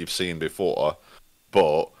type that you've seen before,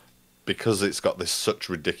 but because it's got this such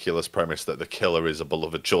ridiculous premise that the killer is a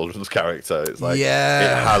beloved children's character, it's like it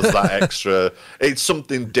has that extra. It's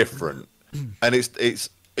something different. and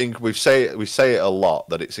we say it a lot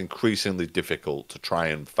that it's increasingly difficult to try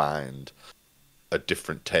and find a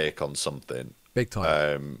different take on something. Big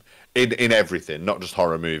time. In everything, not just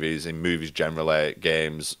horror movies, in movies generally,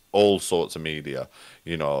 games, all sorts of media.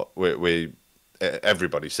 You know,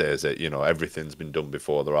 everybody says it. You know, everything's been done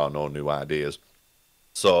before. There are no new ideas.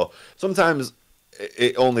 So sometimes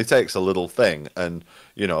it only takes a little thing, and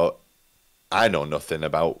you know, I know nothing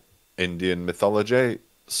about Indian mythology,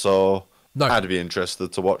 so I'd be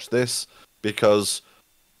interested to watch this because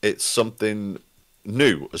it's something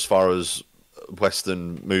new as far as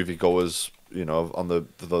Western moviegoers, you know,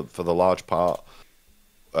 for the large part,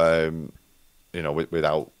 you know,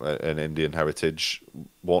 without an Indian heritage,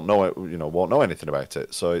 won't know anything about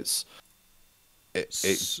it. So it's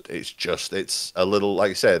a little,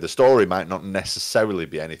 like I say, the story might not necessarily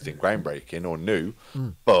be anything groundbreaking or new,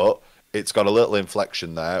 but it's got a little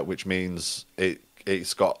inflection there, which means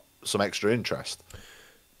it's got some extra interest.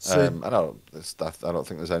 I don't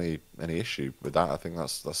think there's any issue with that. I think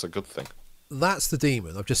that's a good thing. That's the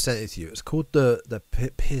demon. I've just sent it to you. It's called the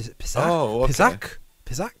Pizak. Oh, okay.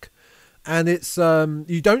 Pizak, and it's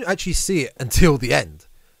you don't actually see it until the end.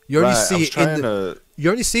 You only see it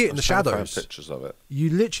in the shadows. Find pictures of it. You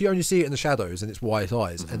literally only see it in the shadows, and it's white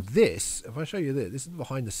eyes. And this, if I show you this is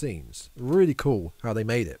behind the scenes. Really cool how they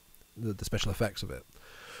made it, the special effects of it.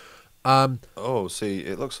 See,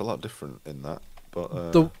 it looks a lot different in that.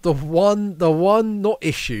 But the one not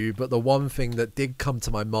issue, but the one thing that did come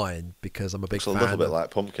to my mind because I'm a big fan. It's a little bit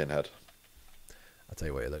like Pumpkinhead. I'll tell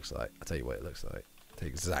you what it looks like. I'll tell you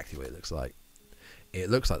exactly what it looks like. It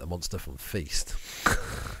looks like the monster from Feast.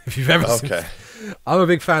 If you've ever seen. I'm a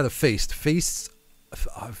big fan of Feast.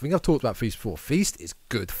 I think I've talked about Feast before. Feast is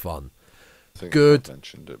good fun. Good,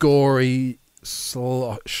 gory,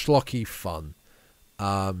 schlocky fun.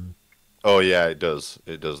 Oh yeah, it does.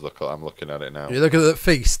 It does look. I'm looking at it now. You look at the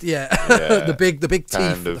Feast, yeah. the big teeth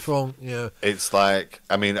at the front, yeah. It's like,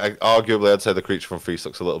 I mean, arguably, I'd say the creature from Feast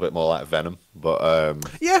looks a little bit more like Venom, but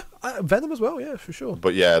yeah, Venom as well, yeah, for sure.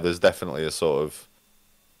 But yeah, there's definitely a sort of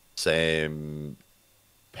same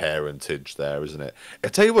parentage there, isn't it? I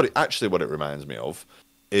tell you what, what it reminds me of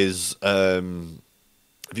is, have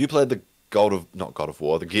you played the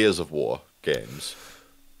the Gears of War games?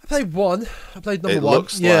 I played one. I played number one. It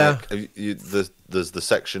looks like there's the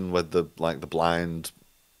section with the blind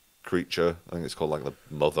creature. I think it's called like the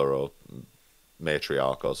mother or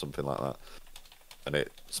matriarch or something like that, and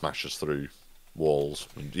it smashes through walls.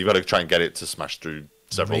 You've got to try and get it to smash through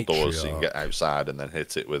several doors so you can get outside and then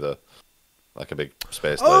hit it with a big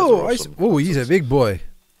space laser. He's a big boy.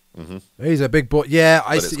 Mm-hmm. He's a big boy. Yeah,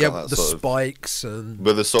 I see. Yeah, the spikes and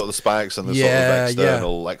with the sort of the spikes and the sort of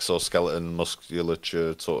external exoskeleton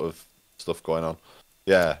musculature sort of stuff going on.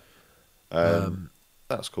 Yeah,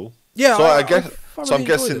 that's cool. Yeah, so I'm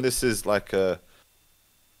guessing this is like a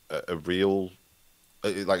real,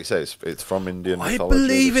 like you say, it's from Indian mythology.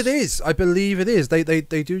 I believe it is. They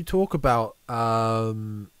do talk about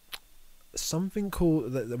something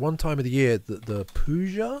called the one time of the year the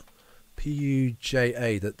puja.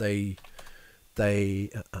 Puja, that they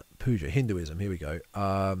puja, Hinduism, here we go,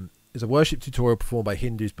 is a worship tutorial performed by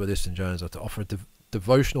Hindus, Buddhists and Jains to offer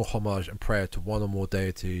devotional homage and prayer to one or more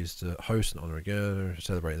deities to host and honor again,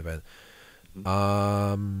 celebrate an event.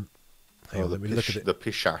 Let me look at it. The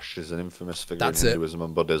Pishash is an infamous figure in Hinduism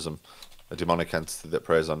and Buddhism, a demonic entity that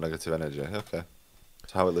preys on negative energy. Okay.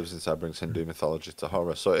 So how it lives inside brings Hindu mythology to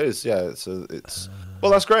horror. So it is, yeah, it's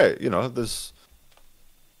well, that's great. You know,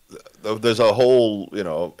 there's a whole, you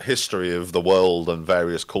know, history of the world and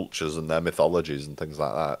various cultures and their mythologies and things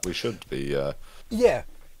like that. We should be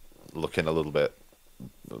looking a little bit,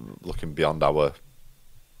 looking beyond our,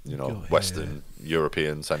 you know, Western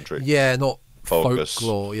European centric not focus.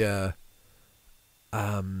 Folklore, yeah.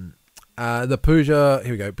 The puja,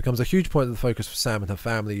 here we go, becomes a huge point of the focus for Sam and her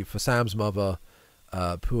family. For Sam's mother,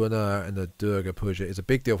 Purna, and the Durga puja is a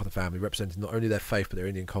big deal for the family, representing not only their faith but their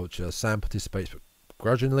Indian culture. Sam participates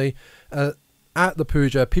grudgingly. At the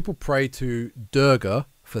puja, people pray to Durga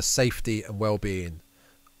for safety and well-being.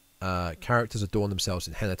 Characters adorn themselves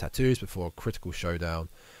in henna tattoos before a critical showdown.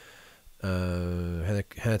 Henna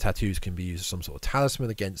tattoos can be used as some sort of talisman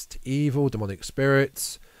against evil, demonic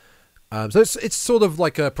spirits. So it's sort of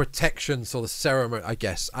like a protection sort of ceremony, I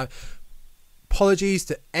guess. Apologies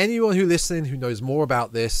to anyone who's listening who knows more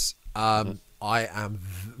about this. I am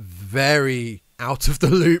very out of the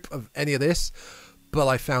loop of any of this. But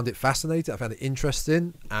I found it fascinating. I found it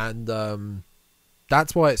interesting, and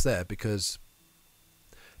that's why it's there. Because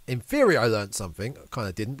in theory, I learned something. I kind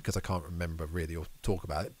of didn't because I can't remember really or talk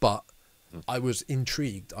about it. But I was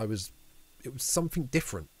intrigued. It was something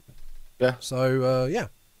different. Yeah. So yeah,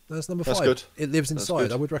 that's number 5. That's good. It Lives That's Inside.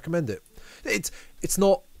 good. I would recommend it. It's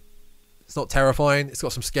not terrifying. It's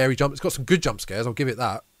got some scary jumps. It's got some good jump scares. I'll give it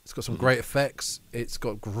that. It's got some great effects. It's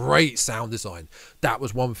got great sound design. That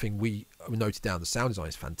was one thing we noted down. The sound design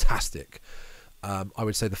is fantastic. I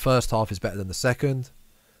would say the first half is better than the second.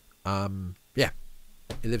 Yeah,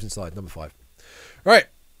 It Lives Inside, number 5. Right,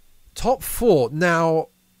 top 4. Now,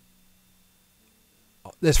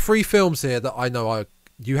 there's 3 films here that I know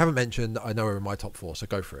you haven't mentioned that I know are in my top 4, so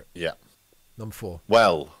go for it. Yeah. Number 4.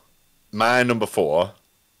 Well, my number 4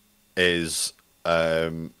 is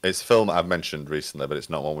it's a film I've mentioned recently, but it's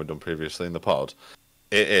not one we've done previously in the pod.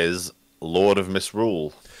 It is Lord of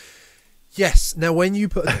Misrule. Yes. Now, when you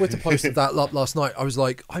put a Twitter post of that up last night, I was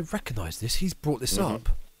like, I recognise this. He's brought this up.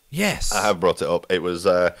 Yes. I have brought it up. It was.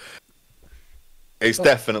 It's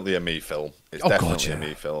definitely a me film. It's definitely a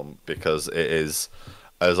me film because it is.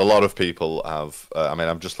 As a lot of people have. I mean,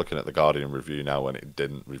 I'm just looking at the Guardian review now, and it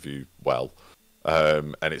didn't review well,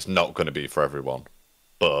 and it's not going to be for everyone,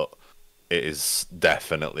 but it is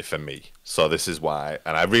definitely for me. So this is why,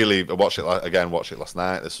 and I really watched it last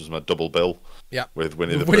night. This was my double bill. Yeah, with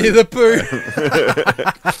Winnie the Pooh.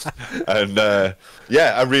 And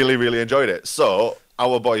yeah, I really, really enjoyed it. So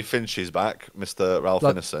our boy Finch is back, Mr. Ralph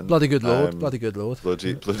Ineson. Bloody good lord. Bloody good lord.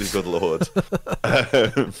 Bloody good lord.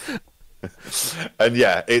 And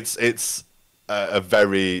yeah, it's a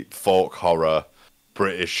very folk horror,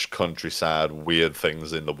 British countryside, weird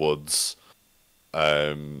things in the woods.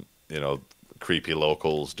 You know, creepy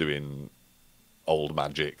locals doing old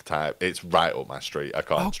magic type. It's right up my street. I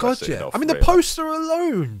can't stress it enough. I mean, the really. poster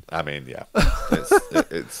alone. I mean, yeah,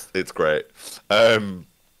 it's great.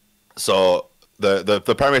 So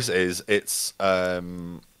the premise is it's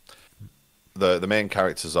the main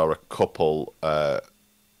characters are a couple,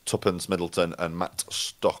 Tuppence Middleton and Matt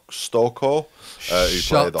Stokoe, who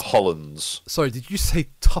play the Hollands. Sorry, did you say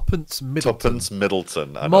Tuppence Middleton? Tuppence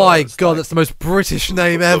Middleton. My God, that's the most British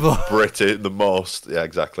name ever. The most. Yeah,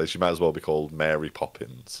 exactly. She might as well be called Mary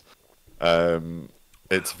Poppins.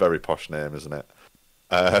 It's a very posh name, isn't it?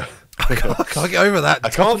 I can't get over that. I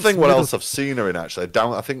can't think what else I've seen her in, actually.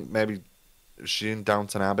 I think maybe, was she in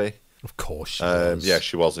Downton Abbey? Of course she was. Yeah,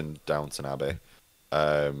 she was in Downton Abbey.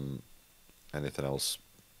 Anything else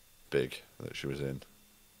big that she was in?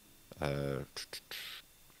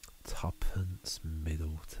 Tuppence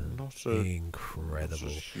Middleton.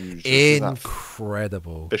 Incredible.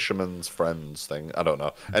 Incredible. Fisherman's Friends thing. I don't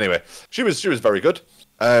know. Anyway, she was very good.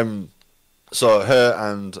 So her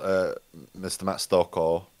and Mr. Matt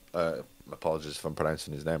Stokoe, apologies if I'm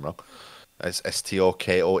pronouncing his name wrong. It's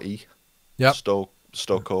Stokoe. Yep.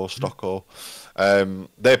 Stokoe.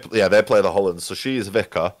 They play the Hollands. So she is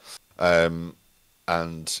vicar, and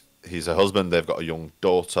he's her husband. They've got a young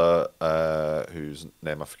daughter whose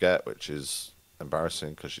name I forget, which is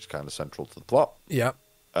embarrassing because she's kind of central to the plot. Yep.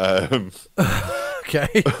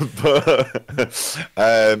 Okay. But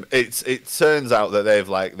it turns out that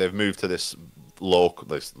they've moved to this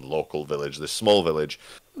local village, this small village.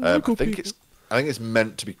 I think it's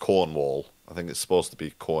meant to be Cornwall. I think it's supposed to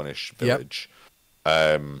be Cornish village.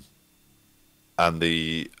 Yep. And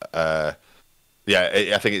I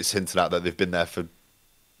think it's hinted at that they've been there for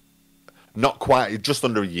not quite, just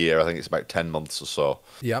under a year. I think it's about 10 months or so.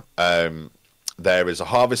 Yep. There is a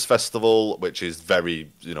harvest festival, which is very,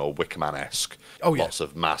 Wicker Man-esque. Oh, yeah. Lots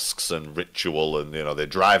of masks and ritual, and, they're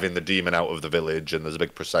driving the demon out of the village, and there's a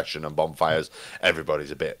big procession and bonfires.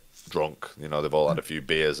 Everybody's a bit drunk. They've all had a few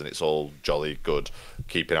beers, and it's all jolly good,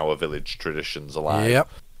 keeping our village traditions alive. Yep.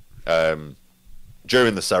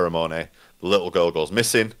 During the ceremony, the little girl goes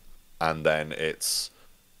missing, and then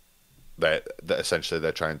essentially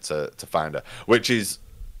they're trying to find her, which is,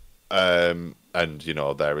 there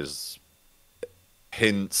is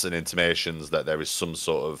hints and intimations that there is some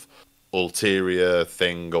sort of ulterior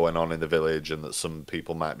thing going on in the village, and that some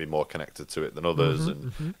people might be more connected to it than others,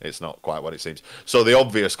 it's not quite what it seems. So the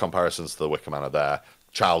obvious comparisons to the Wicker Man are there.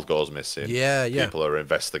 Child goes missing. Yeah. People are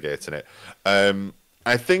investigating it.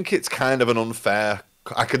 I think it's kind of an unfair.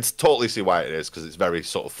 I can totally see why it is, because it's very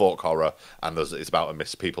sort of folk horror, and it's about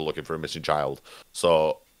people looking for a missing child.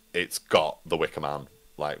 So it's got the Wicker Man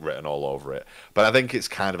written all over it. But I think it's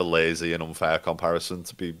kind of a lazy and unfair comparison,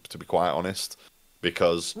 to be quite honest,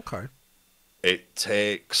 because it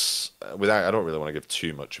takes I don't really want to give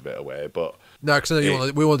too much of it away, but no, because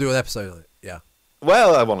we want to do an episode on it. Yeah.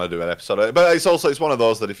 Well, I want to do an episode on it, but it's one of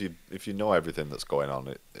those that if you know everything that's going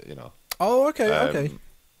on, Oh, okay.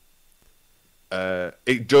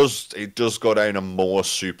 It does go down a more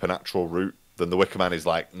supernatural route than the Wicker Man is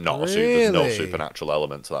not. There's no supernatural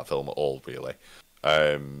element to that film at all, really.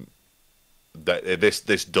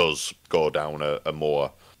 this does go down a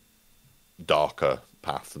more darker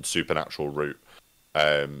path and supernatural route,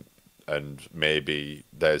 and maybe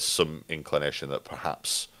there's some inclination that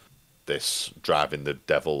perhaps this driving the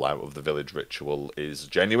devil out of the village ritual is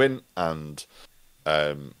genuine, and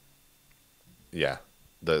the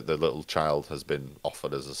little child has been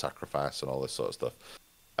offered as a sacrifice and all this sort of stuff.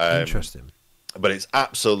 Interesting. But it's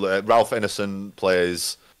absolutely Ralph Ineson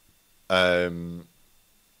plays.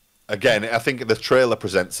 Again, I think the trailer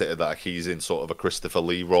presents it that he's in sort of a Christopher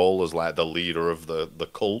Lee role as like the leader of the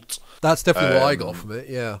cult. That's definitely what I got from it.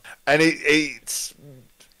 Yeah, and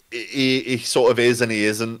he sort of is and he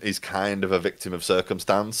isn't. He's kind of a victim of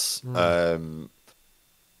circumstance, and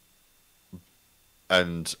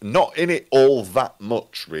not in it all that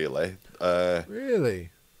much, really.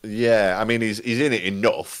 Really. Yeah, I mean he's in it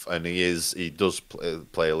enough, and he does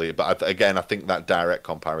play a lead. But again, I think that direct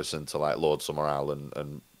comparison to like Lord Summerisle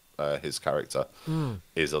and his character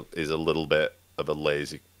is a little bit of a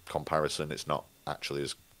lazy comparison. It's not actually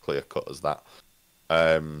as clear cut as that.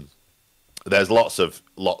 There's lots of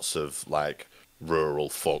like rural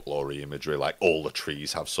folklore imagery, like all the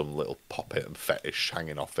trees have some little poppet and fetish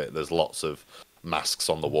hanging off it. There's lots of masks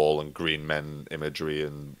on the wall and green men imagery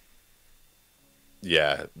and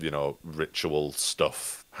ritual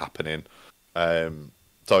stuff happening.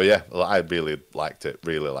 So yeah, I really liked it,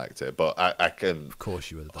 but I can, of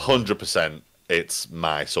course you would, 100%. It's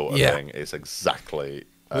my sort of thing. It's exactly.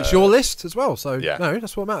 It's your list as well, so yeah. No,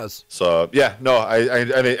 that's what matters. So yeah, no,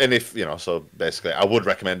 and if so basically, I would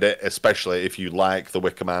recommend it, especially if you like The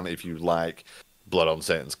Wicker Man, if you like Blood on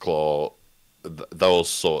Satan's Claw, those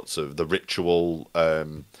sorts of the ritual.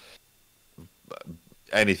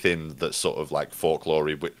 Anything that's sort of like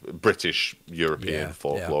folklore, British, European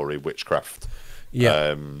folklore, witchcraft,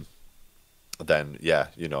 then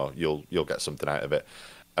you'll get something out of it,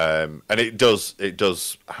 and it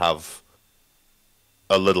does have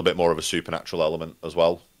a little bit more of a supernatural element as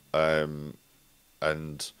well, and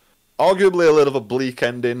arguably a little of a bleak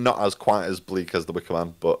ending, not as quite as bleak as The Wicker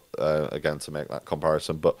Man, but again to make that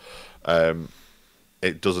comparison, but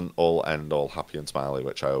it doesn't all end all happy and smiley,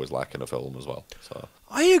 which I always like in a film as well. So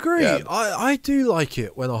I agree. Yeah. I do like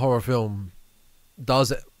it when a horror film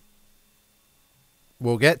does it.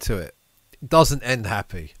 We'll get to it. It doesn't end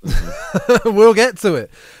happy. We'll get to it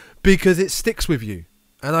because it sticks with you.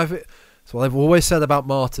 And it's what I've always said about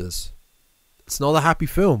Martyrs. It's not a happy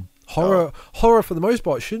film. Horror for the most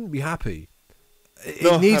part shouldn't be happy.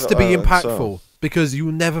 It needs to be impactful because you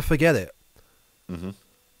will never forget it. Mm-hmm.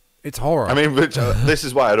 It's horror. I mean, this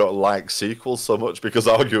is why I don't like sequels so much, because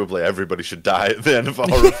arguably everybody should die at the end of a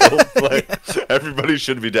horror film. Everybody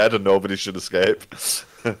should be dead and nobody should escape.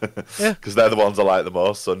 Because they're the ones I like the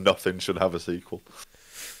most, so nothing should have a sequel.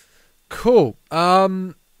 Cool.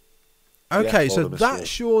 Okay, so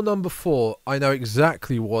that's your number 4. I know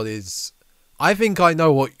exactly what is. I think I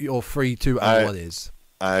know what your 3, 2, and 1 is.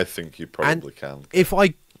 I think you probably can. If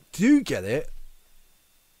I do get it,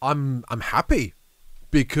 I'm happy.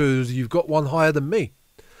 Because you've got one higher than me.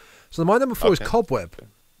 So my number 4 is Cobweb.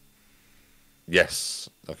 Yes.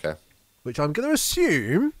 Okay. Which I'm going to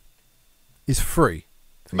assume is 3.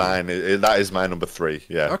 That is my number 3.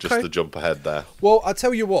 Yeah, just the jump ahead there. Well, I'll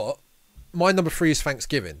tell you what. My number 3 is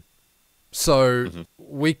Thanksgiving. So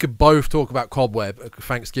we could both talk about Cobweb.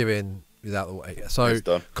 Thanksgiving is out of the way. So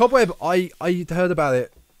Cobweb, I heard about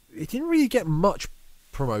it. It didn't really get much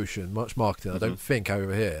promotion, much marketing, I don't think,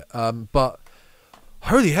 over here. But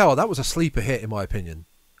holy hell, that was a sleeper hit in my opinion.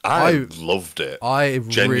 I loved it. I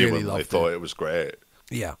genuinely really loved thought it was great.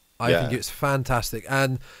 Yeah, I think it's fantastic.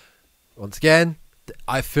 And once again,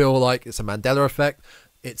 I feel like it's a Mandela effect.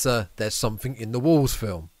 It's a There's Something in the Walls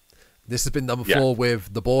film. This has been number 4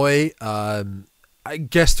 with The Boy. I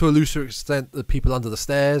guess to a looser extent, The People Under the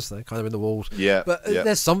Stairs. They're kind of in the walls. Yeah, but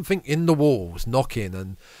there's something in the walls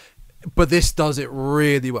knocking, but this does it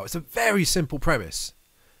really well. It's a very simple premise.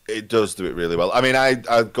 It does do it really well. I mean,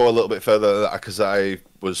 I'd go a little bit further because I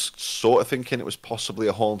was sort of thinking it was possibly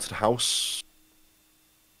a haunted house,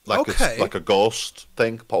 like a ghost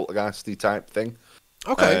thing, poltergeisty type thing.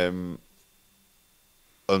 Okay.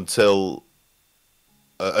 Until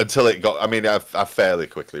it got. I mean, I fairly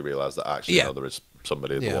quickly realised that actually there is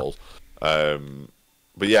somebody in the walls.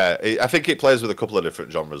 But yeah, I think it plays with a couple of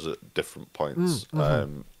different genres at different points.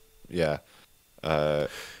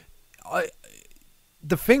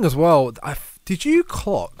 The thing as well, did you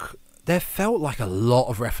clock? There felt like a lot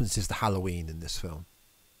of references to Halloween in this film.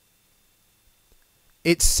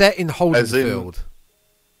 It's set in Holdenfield.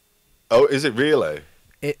 Oh, is it really?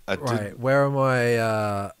 Right. Where am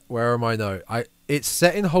I? Where am I? No. It's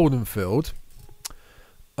set in Holdenfield.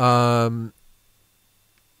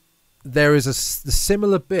 there is the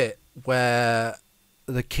similar bit where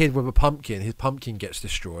the kid with a pumpkin, his pumpkin gets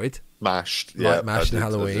destroyed. Mashed. Like Yeah. mashed in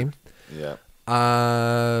Halloween. Yeah.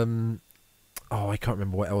 I can't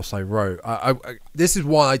remember what else I wrote. This is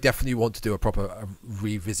one I definitely want to do a proper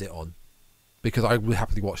revisit on, because I would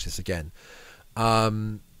happily watch this again.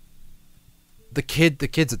 The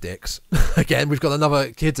kids are dicks. Again, we've got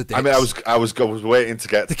another kids are dicks. I mean, I was waiting to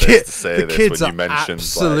get to this to say this kids when you are mentioned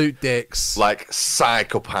absolute dicks. like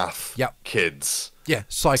psychopath kids. Yeah,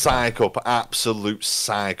 Absolute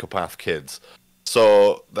psychopath kids.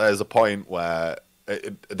 So there's a point where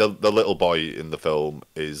the little boy in the film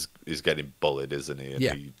is getting bullied, isn't he?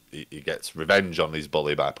 And he gets revenge on his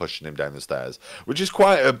bully by pushing him down the stairs, which is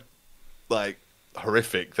quite a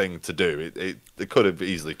horrific thing to do. It could have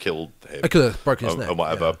easily killed him. It could have broken his neck and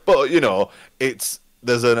whatever. Yeah. But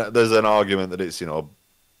there's an argument that it's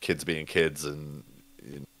kids being kids, and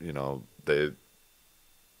they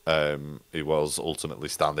he was ultimately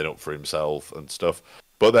standing up for himself and stuff.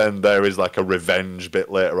 But then there is like a revenge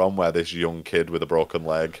bit later on where this young kid with a broken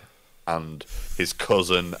leg and his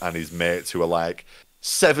cousin and his mates who are like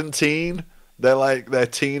 17.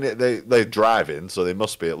 They're driving, so they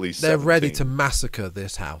must be at least 17. They're ready to massacre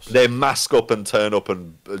this house. They mask up and turn up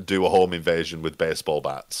and do a home invasion with baseball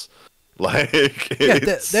bats.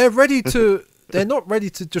 They're ready to. They're not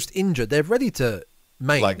ready to just injure. They're ready to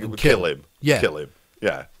maim and kill him. Yeah, kill him.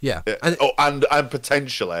 Yeah, yeah, and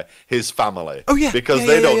potentially his family. Oh yeah, because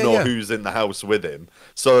they don't know who's in the house with him.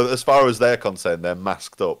 So as far as they're concerned, they're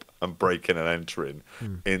masked up and breaking and entering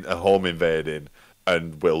in a home invading,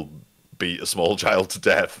 and will beat a small child to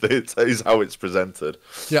death. It is how it's presented.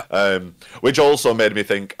 Yeah. Which also made me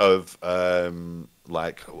think of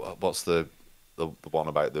what's the one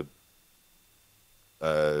about the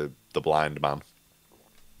blind man?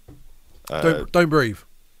 Don't breathe.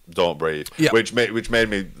 Don't breathe. Yeah. Which made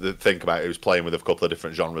me think about it. Was playing with a couple of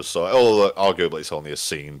different genres. So arguably it's only a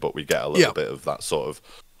scene, but we get a little bit of that sort of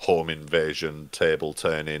home invasion, table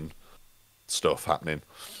turning stuff happening.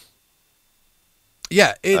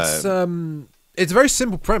 Yeah, it's a very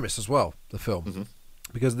simple premise as well, the film,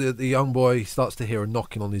 because the young boy starts to hear a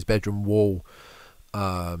knocking on his bedroom wall,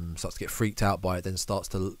 starts to get freaked out by it, then starts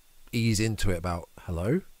to ease into it about,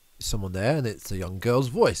 hello, is someone there? And it's a young girl's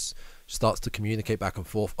voice. Starts to communicate back and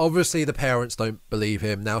forth. Obviously, the parents don't believe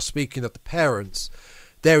him. Now, speaking of the parents,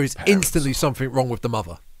 there is instantly something wrong with the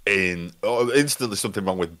mother. Instantly something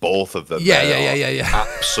wrong with both of them. Yeah.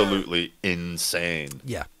 Absolutely insane.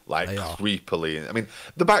 Yeah. Like creepily. I mean,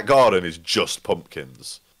 the back garden is just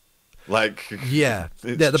pumpkins. The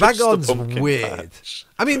back garden's weird. Patch.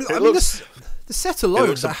 I mean, the set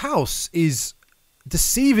alone, the house is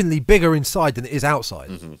deceivingly bigger inside than it is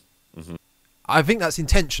outside. I think that's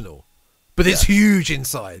intentional, but it's huge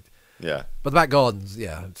inside. Yeah. But the back garden's,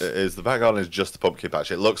 it is. The back garden is just a pumpkin patch.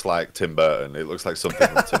 It looks like Tim Burton. It looks like something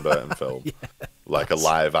from a Tim Burton film. Like a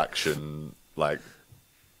live action,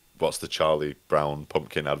 what's the Charlie Brown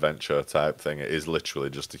pumpkin adventure type thing. It is literally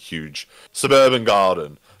just a huge suburban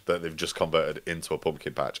garden that they've just converted into a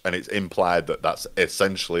pumpkin patch. And it's implied that that's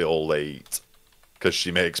essentially all they eat, because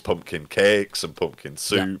she makes pumpkin cakes and pumpkin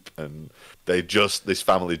soup, and this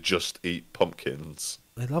family just eat pumpkins.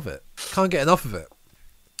 They love it. Can't get enough of it.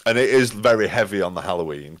 And it is very heavy on the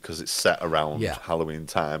Halloween because it's set around Halloween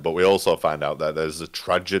time. But we also find out that there's a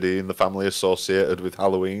tragedy in the family associated with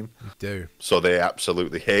Halloween. We do. So they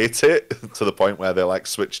absolutely hate it to the point where they're like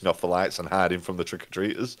switching off the lights and hiding from the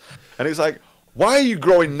trick-or-treaters. And it's like, why are you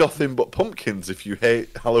growing nothing but pumpkins if you hate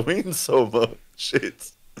Halloween so much?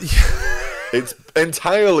 It's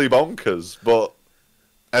entirely bonkers, but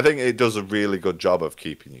I think it does a really good job of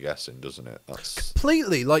keeping you guessing, doesn't it? That's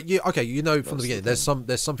completely from the beginning. There's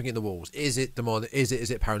something in the walls. Is it demonic? Is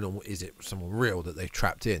it paranormal? Is it someone real that they've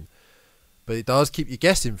trapped in? But it does keep you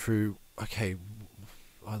guessing through. Okay,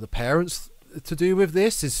 are the parents to do with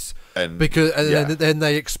this? Then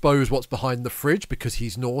they expose what's behind the fridge because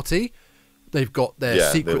he's naughty. They've got their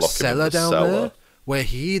secret cellar down there, where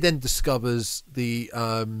he then discovers the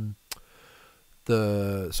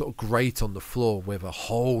sort of grate on the floor with a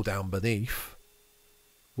hole down beneath,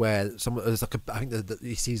 where there's I think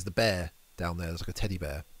he sees the bear down there. There's like a teddy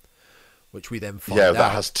bear, which we then find out.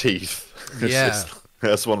 that has teeth.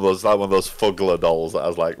 That's one of those Fugler dolls that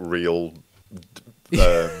has like real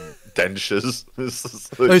dentures.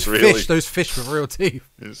 Those fish with real teeth.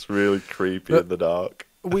 It's really creepy in the dark.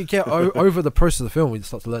 We get over the process of the film, we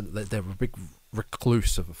start to learn that they're a big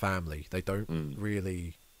recluse of a family. They don't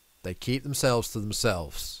really. They keep themselves to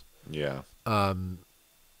themselves. Yeah.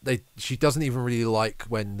 She doesn't even really like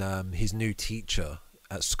when his new teacher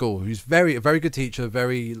at school, who's a very good teacher,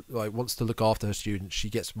 very like wants to look after her students. She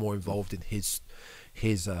gets more involved in his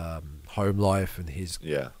home life and his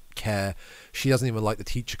care. She doesn't even like the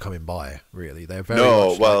teacher coming by. Really, they're very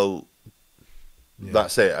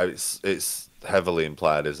that's it. It's heavily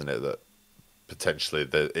implied, isn't it, that potentially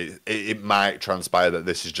it might transpire that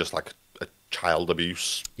this is just like a child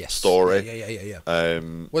abuse story. Yeah.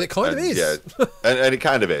 Well, it kind of is. Yeah, and it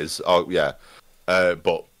kind of is. Oh, yeah.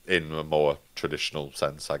 But in a more traditional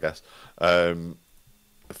sense, I guess,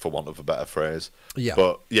 for want of a better phrase. Yeah.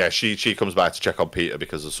 But yeah, she comes back to check on Peter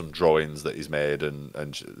because of some drawings that he's made, and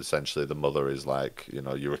essentially the mother is like,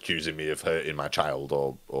 you're accusing me of hurting my child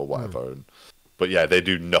or whatever. But yeah, they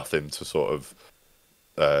do nothing to sort of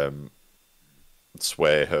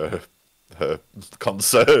sway her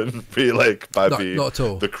concern, really, by being not at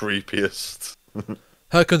all. the creepiest.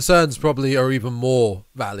 Her concerns probably are even more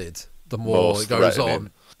valid the more it goes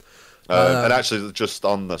on. And actually, just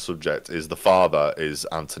on the subject, the father is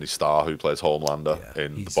Anthony Starr, who plays Homelander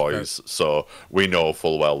in The Boys. So we know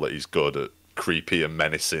full well that he's good at creepy and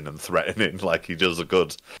menacing and threatening. Like, he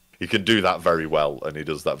can do that very well, and he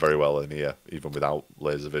does that very well in here, even without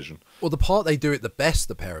laser vision. Well, the part they do it the best,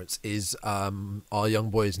 the parents, is our young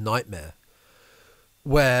boy's nightmare,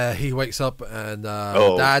 where he wakes up and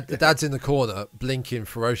the dad's in the corner blinking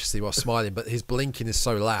ferociously while smiling, but his blinking is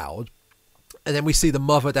so loud. And then we see the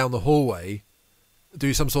mother down the hallway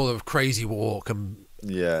do some sort of crazy walk, and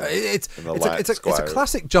it's a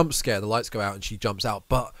classic jump scare. The lights go out and she jumps out.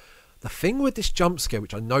 But the thing with this jump scare,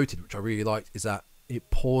 which I noted, which I really liked, is that it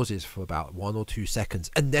pauses for about 1 or 2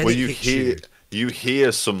 seconds, and then you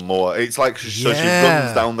hear some more. It's like she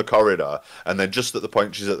runs down the corridor, and then just at the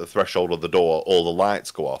point she's at the threshold of the door, all the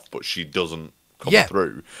lights go off, but she doesn't come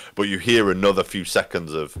through. But you hear another few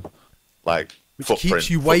seconds of like. Which keeps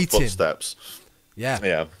you waiting. Footsteps.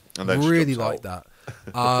 Yeah. And then really like that.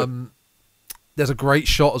 There's a great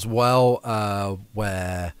shot as well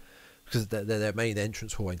where, because their main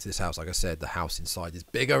entrance hall into this house, like I said, the house inside is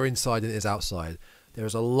bigger inside than it is outside. There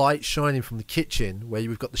is a light shining from the kitchen where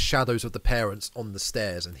you've got the shadows of the parents on the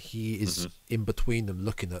stairs, and he is in between them,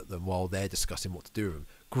 looking at them while they're discussing what to do with them.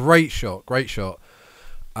 Great shot.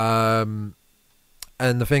 And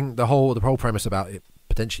the whole premise about it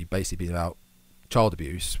potentially basically being about child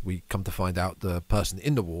abuse, we come to find out the person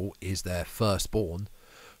in the wall is their firstborn,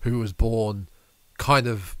 who was born kind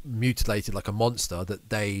of mutilated like a monster that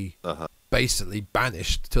they basically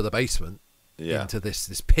banished to the basement, into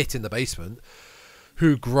this pit in the basement,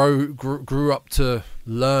 who grew up to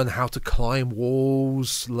learn how to climb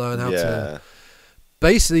walls, learn how to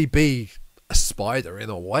basically be a spider in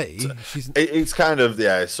a way. It's kind of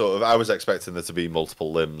sort of. I was expecting there to be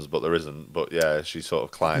multiple limbs, but there isn't. But yeah, she sort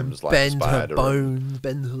of climbs like a spider. Bend her bones,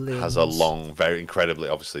 bend her limbs. Has a long, very incredibly,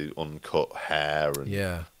 obviously uncut hair,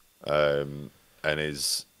 and and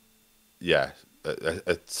is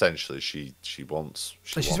essentially she wants.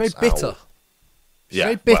 She's very bitter. Out. She's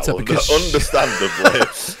very bitter because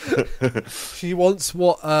understandably she wants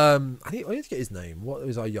what I need to get his name. What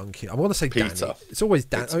is our young kid? I want to say Peter. Danny. It's always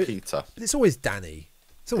Danny. It's Peter. But it's always Danny.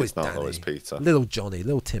 It's not Danny. always Peter. Little Johnny,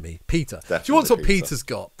 little Timmy, Peter. Definitely she wants what Peter. Peter's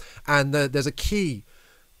got, and there's a key.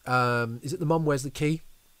 Is it the mum wears the key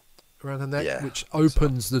around her neck, which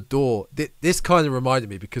opens the door? This kind of reminded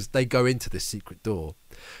me, because they go into this secret door.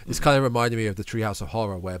 This kind of reminded me of the Treehouse of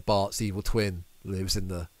Horror, where Bart's evil twin lives in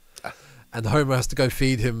the. And Homer has to go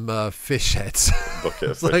feed him fish heads.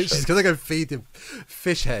 Bucket of fish heads. She's gonna go feed him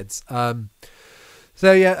fish heads. Young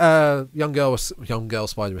girl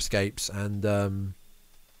spider escapes, and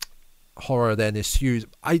horror then ensues.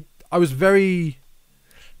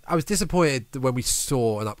 I was disappointed when we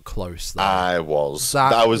saw an up close. That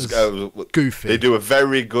was goofy. They do a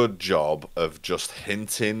very good job of just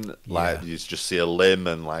hinting, like you just see a limb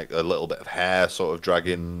and like a little bit of hair sort of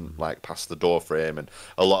dragging like past the door frame, and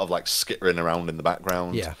a lot of like skittering around in the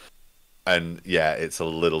background. Yeah, and it's a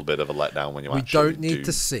little bit of a letdown when you don't need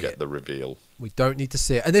to see get the reveal. We don't need to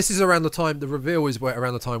see it, and this is around the time the reveal is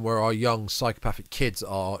around the time where our young psychopathic kids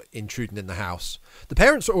are intruding in the house. The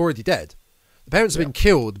parents are already dead. The parents have been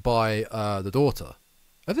killed by the daughter.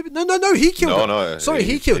 Have they been? No, he killed her. No. Sorry,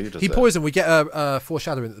 he killed. He poisoned. We get a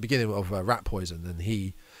foreshadowing at the beginning of rat poison, and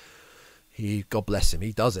he, God bless him,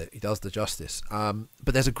 he does it. He does the justice. But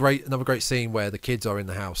there's another great scene where the kids are in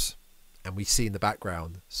the house, and we see in the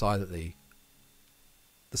background silently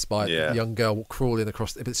the spider, the young girl crawling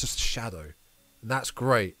across. But it's just a shadow, and that's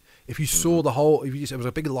great. If you saw the whole, if it was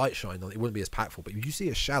a big light shine on it, it wouldn't be as impactful. But if you see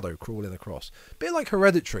a shadow crawling across, a bit like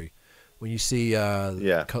Hereditary. When you see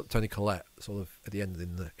Tony Collette sort of at the end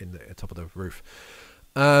in the top of the roof,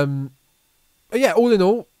 all in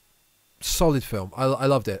all, solid film. I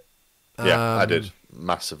loved it. Yeah, I did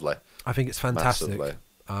massively. I think it's fantastic.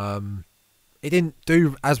 Massively. It didn't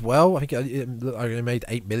do as well. I think it made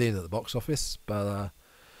 8 million at the box office, but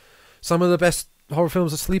some of the best horror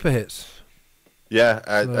films are sleeper hits. Yeah,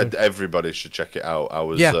 everybody should check it out.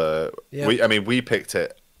 We picked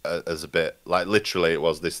it as a bit like literally it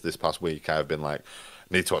was this past week. I've been like,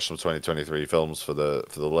 need to watch some 2023 films for the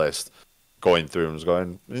list. Going through and was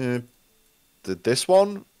going, did this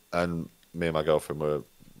one? And me and my girlfriend were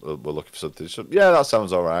looking for something. So, yeah, that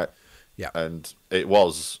sounds all right. Yeah, and it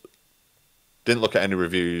was. Didn't look at any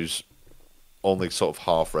reviews. Only sort of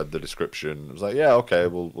half read the description. I was like, yeah, okay,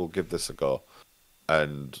 we'll give this a go.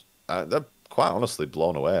 And they're quite honestly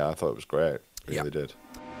blown away. I thought it was great. Really did.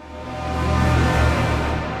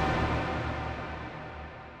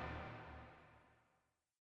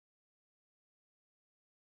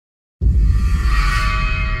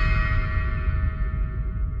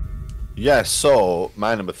 Yeah, so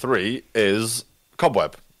my number 3 is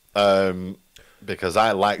Cobweb. Because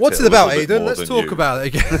I liked it. What's it about, Aidan? Let's talk about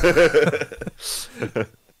it again.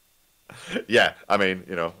 Yeah, I mean,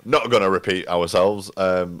 not going to repeat ourselves.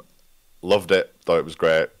 Loved it. Thought it was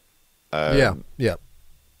great. Yeah.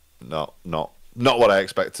 Not what I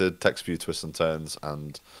expected. Takes a few twists and turns,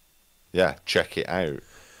 and yeah, check it out.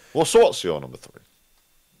 Well, so what's your number 3?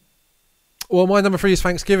 Well, my number 3 is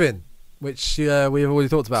Thanksgiving, which we've already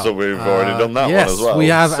talked about. So we've already done that one as well. Yes, we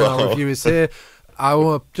have, and our review is here. I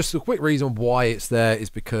want just a quick reason why it's there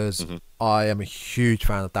is because I am a huge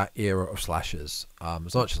fan of that era of slashers.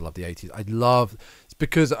 As much as I love the 80s, it's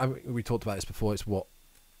because we talked about this before. It's what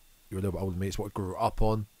you're a little bit older than me. It's what I grew up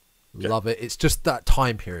on. Love it. It's just that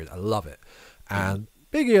time period. I love it. And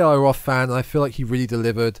big Eli Roth fan. And I feel like he really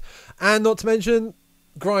delivered. And not to mention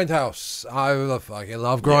Grindhouse. I fucking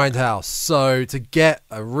love Grindhouse. So to get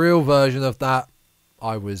a real version of that,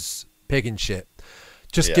 I was picking shit.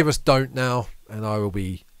 Just give us Don't now, and I'll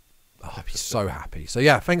be so happy. So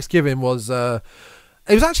yeah, Thanksgiving was. It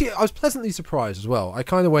was actually, I was pleasantly surprised as well. I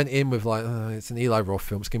kind of went in with like, it's an Eli Roth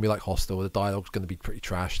film. It's gonna be like Hostel. The dialogue's gonna be pretty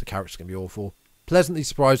trash. The character's gonna be awful. Pleasantly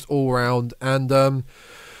surprised all around, and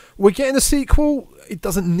we're getting a sequel. It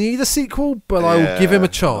doesn't need a sequel, but I will give him a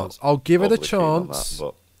chance. I'll give it a chance.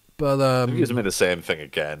 But it gives me the same thing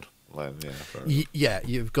again. Like,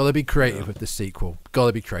 you've got to be creative with the sequel. Got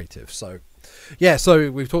to be creative. So. Yeah, so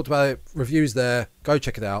we've talked about it. Reviews there. Go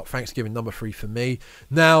check it out. Thanksgiving number 3 for me.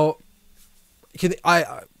 Now,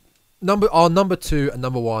 our number 2 and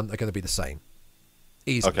number 1 are going to be the same.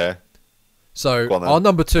 Easy. Okay. So our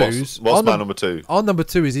number 2s. What's my number 2? Our number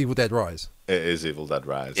 2 is Evil Dead Rise. It is Evil Dead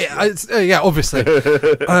Rise. Yeah, obviously.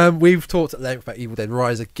 We've talked at length about Evil Dead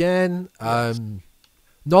Rise again.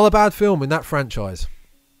 Not a bad film in that franchise.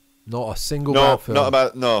 Not a single bad film.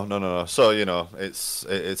 No. So it's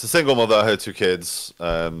a single mother, her 2 kids,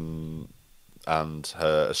 and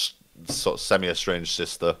her sort of semi-estranged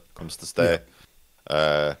sister comes to stay.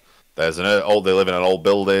 Yeah. They live in an old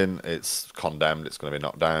building. It's condemned. It's going to be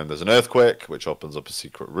knocked down. There's an earthquake, which opens up a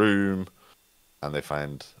secret room, and they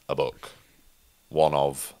find a book. One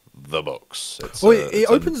of the books. It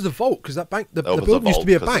opens the vault because that bank. The building used to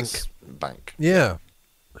be a bank. Yeah.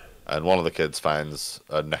 And one of the kids finds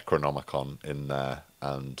a Necronomicon in there,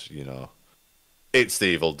 and it's the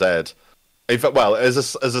Evil Dead. In fact, well, as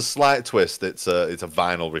a slight twist, it's a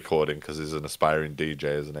vinyl recording because he's an aspiring DJ,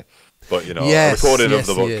 isn't he? But a recording of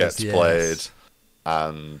the book gets played,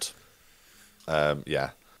 and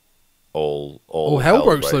all hell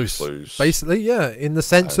breaks loose. Basically, in the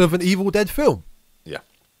sense of an Evil Dead film. Yeah,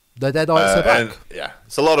 the Deadites are back. And,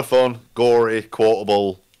 it's a lot of fun, gory,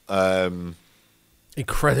 quotable.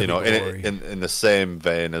 Incredibly gory. In the same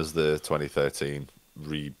vein as the 2013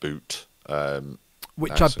 reboot,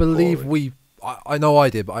 which I believe I know I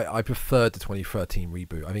did, but I preferred the 2013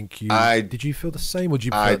 reboot. I think did you feel the same, or did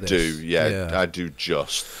you prefer this? I do, yeah, I do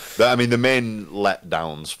just. But, I mean, the main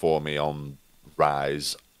letdowns for me on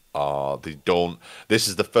Rise are this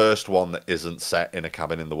is the first one that isn't set in a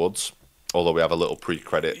cabin in the woods, although we have a little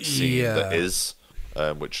pre-credit scene that is,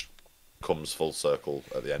 which comes full circle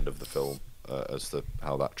at the end of the film. As to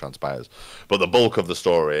how that transpires, but the bulk of the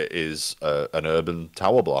story is an urban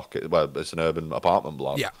tower block. It's an urban apartment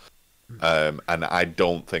block. Yeah, and I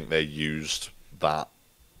don't think they used that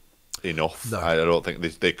enough. No. I don't think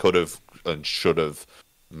they could have and should have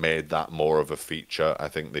made that more of a feature. I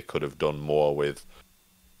think they could have done more with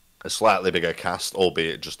a slightly bigger cast,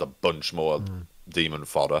 albeit just a bunch more demon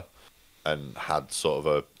fodder, and had sort of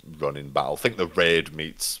a running battle. I think the raid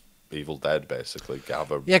meets Evil Dead, basically.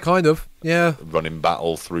 Kind of. Yeah. Running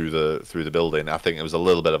battle through the building. I think it was a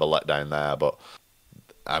little bit of a letdown there, but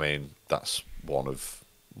I mean, that's one of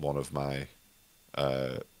one of my.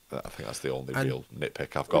 I think that's the only real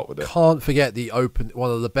nitpick I've got with it. Can't forget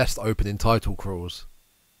one of the best opening title crawls,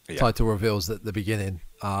 title reveals at the beginning,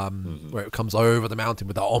 where it comes over the mountain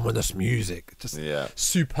with the ominous music. Just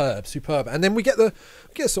superb. And then we get a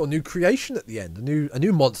sort of new creation at the end, a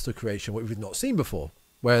new monster creation, what we've not seen before,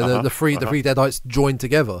 where the three Deadites join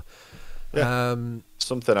together. Yeah.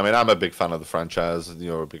 Something. I mean, I'm a big fan of the franchise, and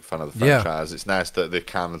you're a big fan of the franchise. It's nice that they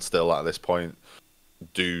can still, at this point,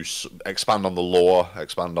 expand on the lore,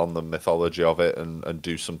 expand on the mythology of it, and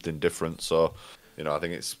do something different. So, I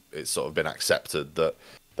think it's sort of been accepted that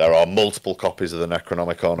there are multiple copies of the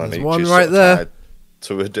Necronomicon, and each one is right there tied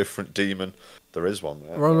to a different demon. There is one.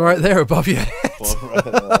 One right there above your head. One right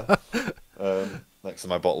there. Next to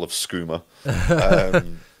my bottle of skooma.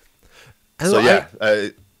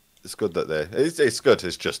 It's good that it's good.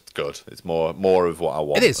 It's just good. It's more of what I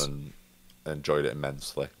want. It is. And enjoyed it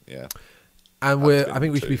immensely. Yeah. And I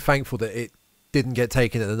think we should be thankful that it didn't get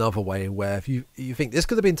taken in another way. Where if you think this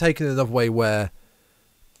could have been taken in another way, where,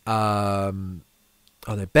 Beth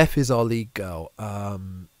is our lead girl.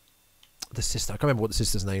 The sister, I can't remember what the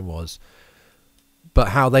sister's name was, but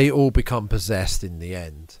how they all become possessed in the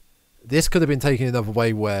end. This could have been taken another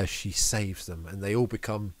way, where she saves them and they all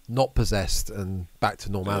become not possessed and back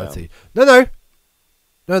to normality. Yeah.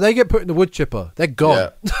 No, they get put in the wood chipper. They're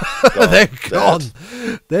gone. Yeah. They're gone.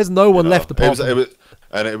 Dead. There's no one left apart from...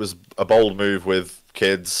 It was a bold move with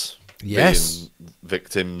kids being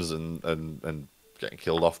victims and getting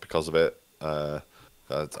killed off because of it. I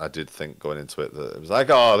did think going into it that it was like,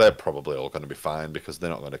 they're probably all going to be fine because they're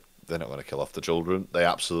not going to kill off the children. They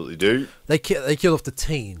absolutely do. They kill off the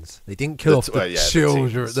teens. They didn't kill off the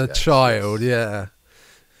children. The child. Yeah.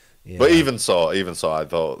 But even so, I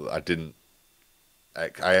thought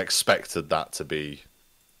I expected that to be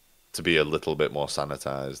a little bit more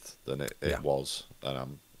sanitized than it was,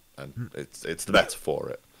 and it's the better for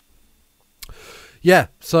it. Yeah,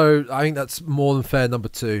 so I think that's more than fair. Number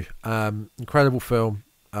 2, incredible film.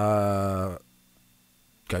 Go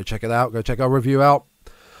check it out. Go check our review out.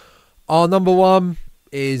 Our number 1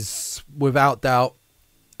 is without doubt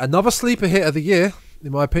another sleeper hit of the year,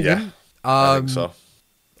 in my opinion. I think so.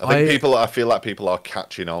 I feel like people are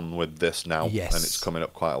catching on with this now, and it's coming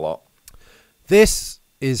up quite a lot. This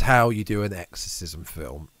is how you do an exorcism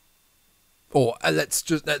film, or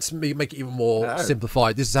let's make it even more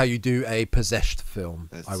simplified. This is how you do a possessed film.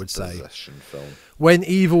 I would say possession film. When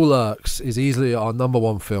Evil Lurks is easily our number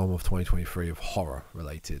 1 film of 2023 of horror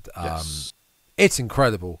related. It's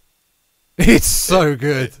incredible. It's so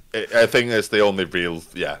good. I think it's the only real.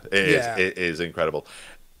 It is incredible.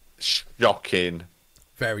 Shocking.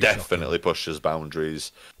 Definitely pushes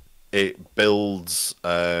boundaries. It builds.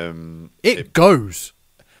 It builds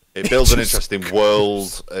an interesting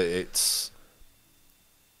world. There's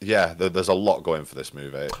a lot going for this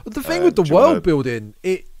movie. But the thing with the world building,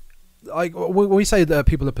 when we say that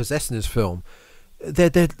people are possessing this film,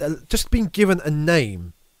 they're just being given a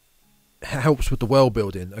name helps with the world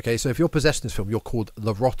building. Okay, so if you're possessing this film, you're called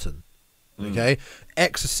the Rotten. Okay,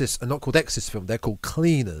 exorcists are not called exorcist film; they're called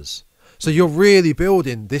cleaners. So you're really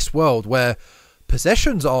building this world where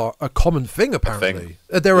possessions are a common thing, apparently.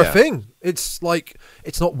 They're a thing. It's like,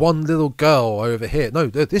 it's not one little girl over here. No,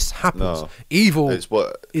 this happens. No, Evil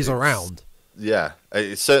is around. Yeah,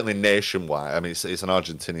 it's certainly nationwide. I mean, it's an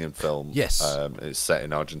Argentinian film. Yes. It's set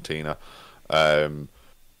in Argentina. And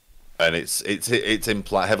it's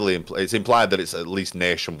implied that it's at least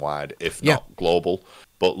nationwide, if not global.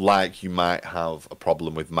 But like you might have a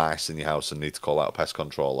problem with mice in your house and need to call out a pest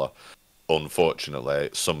controller.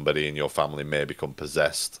 Unfortunately, somebody in your family may become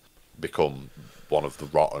possessed, become one of the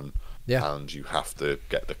rotten, and you have to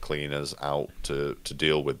get the cleaners out to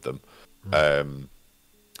deal with them. And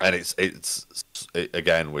it's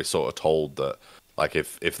again, we're sort of told that, like,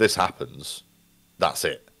 if this happens, that's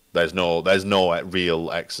it. There's no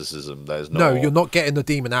real exorcism. No, you're not getting the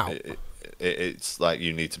demon out. It's like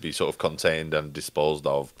you need to be sort of contained and disposed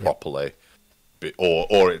of properly. Or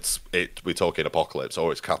we're talking apocalypse,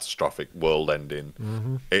 or it's catastrophic world ending.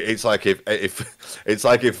 Mm-hmm. It's like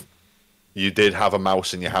if you did have a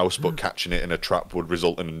mouse in your house, but catching it in a trap would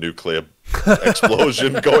result in a nuclear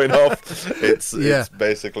explosion going off. It's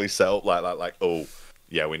basically set up like that. Like, we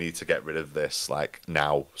need to get rid of this like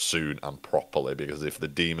now, soon, and properly, because if the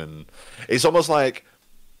demon, it's almost like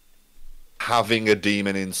having a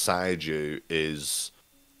demon inside you is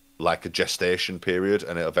like a gestation period,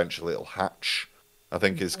 and eventually it'll hatch. I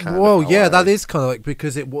think is kind of... Well, that is kind of like,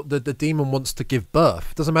 because the demon wants to give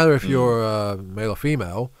birth. It doesn't matter if you're male or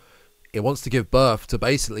female. It wants to give birth to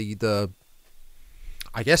basically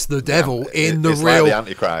I guess, the devil in the it's real... like the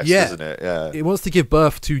Antichrist, isn't it? Yeah. It wants to give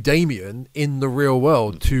birth to Damien in the real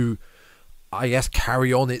world to, I guess,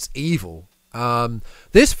 carry on its evil.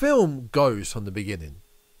 This film goes from the beginning.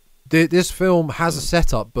 This film has a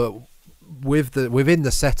setup, but within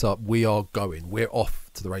the setup, we're off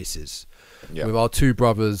to the races with our two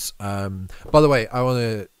brothers. By the way, I want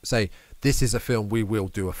to say this is a film we will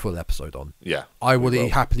do a full episode on. Yeah, I would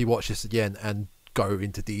happily watch this again and go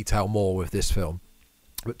into detail more with this film.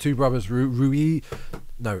 But two brothers, they're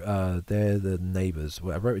the neighbors.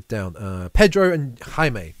 I wrote it down. Pedro and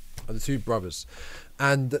Jaime are the two brothers,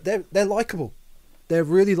 and they're likable. They're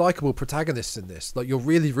really likable protagonists in this. Like, you're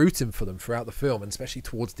really rooting for them throughout the film, and especially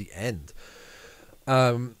towards the end.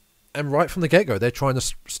 And right from the get-go, they're trying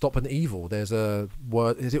to stop an evil. There's a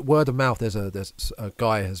word. Is it word of mouth? There's a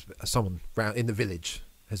guy someone around in the village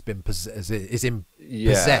has been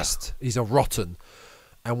possessed. He's a rotten.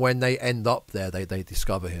 And when they end up there, they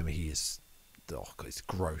discover him. He's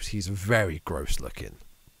gross. He's very gross looking.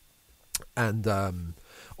 And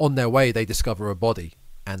on their way, they discover a body,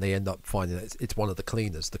 and they end up finding that it's one of the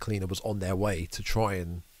cleaners. The cleaner was on their way to try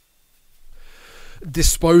and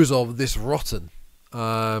dispose of this rotten.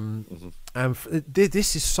 And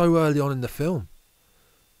this is so early on in the film.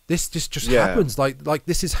 This just happens. Like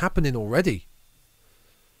this is happening already.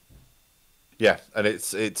 Yeah, and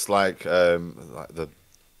it's like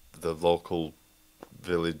the local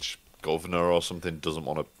village governor or something doesn't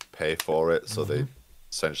want to pay for it, so they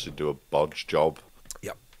essentially do a bodge job.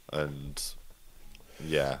 Yep. And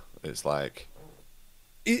yeah, it's like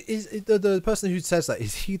is the person who says that,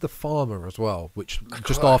 is he the farmer as well? Which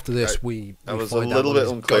just after this I was a little bit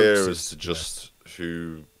unclear as to just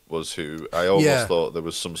who was who. I almost thought there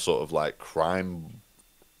was some sort of like crime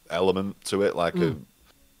element to it, like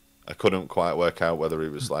I couldn't quite work out whether he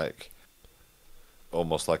was like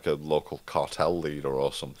almost like a local cartel leader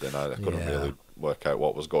or something. I couldn't really work out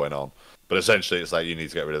what was going on. But essentially, it's like, you need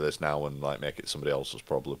to get rid of this now and like make it somebody else's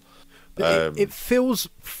problem. But it feels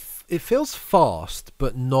fast,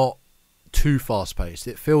 but not too fast paced.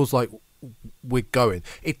 It feels like we're going.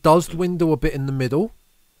 It does dwindle a bit in the middle.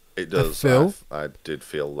 It does. I did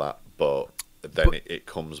feel that, but then it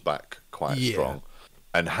comes back quite strong.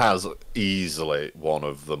 And has easily one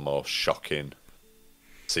of the most shocking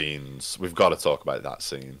scenes. We've got to talk about that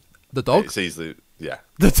scene. The dog? It's easily,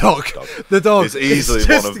 The dog. The dog. It's easily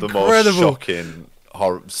one of the most shocking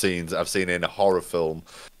horror scenes I've seen in a horror film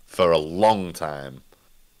for a long time.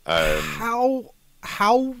 How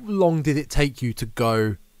long did it take you to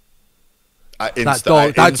go?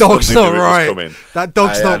 That dog's not right. That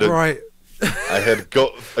dog's not right. I had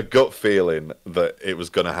a gut feeling that it was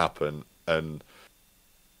going to happen, and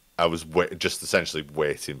I was just essentially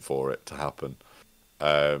waiting for it to happen.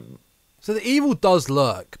 So the evil does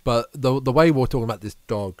lurk, but the way we're talking about this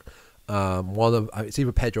dog, it's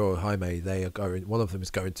either Pedro or Jaime. One of them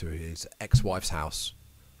is going to his ex-wife's house,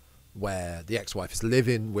 where the ex-wife is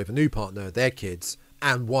living with a new partner, their kids,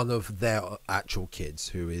 and one of their actual kids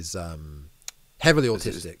who is heavily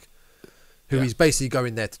autistic, who he's basically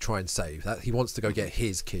going there to try and save. That he wants to go get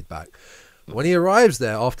his kid back. When he arrives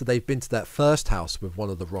there, after they've been to that first house with one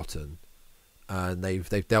of the rotten, and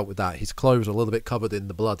they've dealt with that, his clothes are a little bit covered in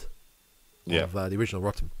the blood of the original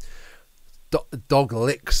rotten. Dog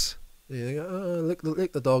licks. Lick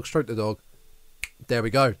the dog, stroke the dog. There we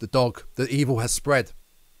go. The evil has spread.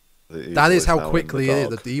 That is how quickly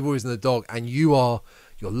it is. The evil is in the dog, and you're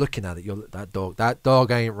looking at it. That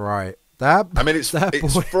dog ain't right. It's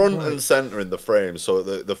front and center in the frame. So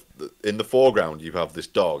the in the foreground you have this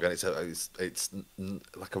dog, and it's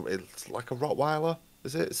like a Rottweiler.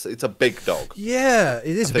 Is it? It's a big dog. Yeah,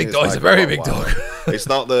 it is a big dog. It's a very big dog. It's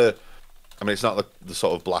not the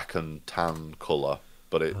sort of black and tan color,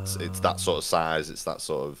 but it's that sort of size. It's that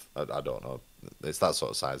sort of I don't know. It's that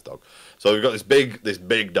sort of size dog. So we've got this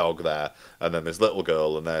big dog there, and then this little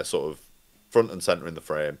girl, and they're sort of front and center in the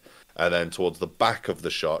frame. And then towards the back of the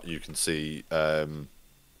shot, you can see the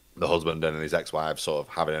husband and his ex-wife sort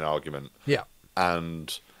of having an argument. Yeah.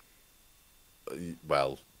 And,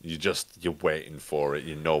 well, you're waiting for it.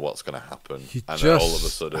 You know what's going to happen. Then all of a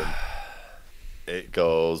sudden, it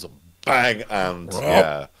goes bang and,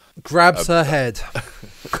 grabs her head.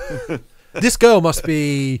 This girl must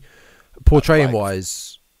be,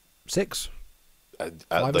 portraying-wise, 6? At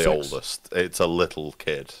the oldest. It's a little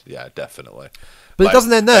kid. Yeah, definitely. But it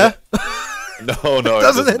doesn't end there. No, it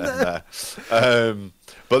doesn't end there.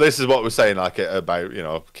 But this is what we're saying, like about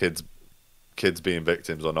kids being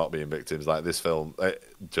victims or not being victims. Like, this film, it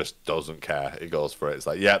just doesn't care. It goes for it. It's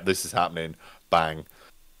like, this is happening. Bang.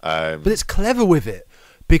 But it's clever with it,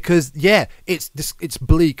 because it's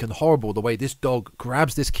bleak and horrible the way this dog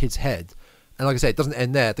grabs this kid's head, and like I said, it doesn't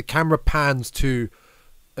end there. The camera pans to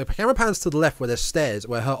the left where there's stairs,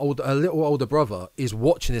 where her little older brother is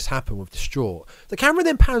watching this happen with distraught. The camera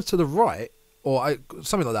then pans to the right, or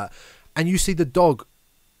something like that, and you see the dog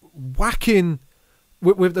whacking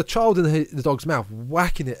with the child in the dog's mouth,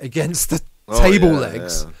 whacking it against the table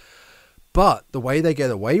legs. Yeah. But the way they get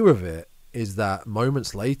away with it is that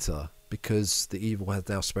moments later, because the evil has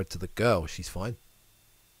now spread to the girl, she's fine.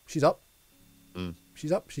 She's up.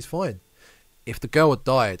 She's up. She's fine. If the girl had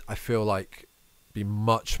died, I feel like be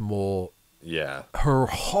much more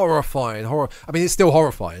horrifying. I mean, it's still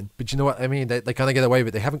horrifying, but you know what I mean? They kind of get away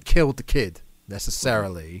with it. They haven't killed the kid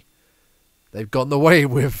necessarily. They've gotten away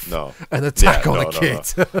with an attack on a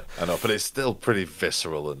kid. No. I know, but it's still pretty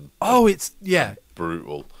visceral and it's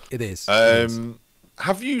brutal. It is.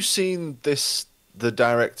 Have you seen the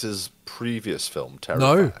director's previous film, Terrified?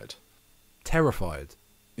 No. Terrified.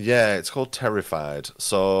 Yeah, it's called Terrified.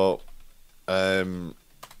 So, Rugner,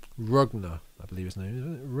 I believe his name,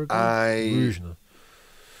 isn't it? Rugner.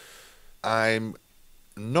 I'm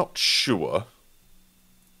not sure,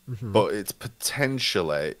 but it's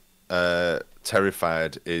potentially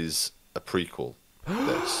Terrified is a prequel.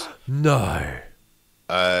 This no.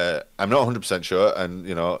 I'm not 100% sure, and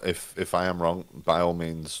if I am wrong, by all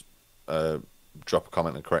means, drop a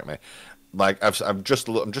comment and correct me. Like I'm just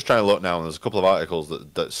trying to look now, and there's a couple of articles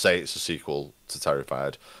that say it's a sequel to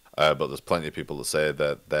Terrified, but there's plenty of people that say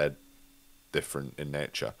that they're different in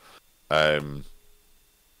nature.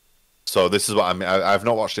 So this is what I mean. I've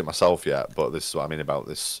not watched it myself yet, but this is what I mean about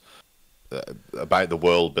this. About the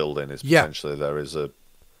world building is potentially there is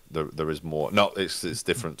more. No, it's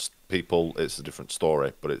different people. It's a different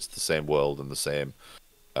story, but it's the same world and the same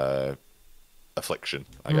affliction.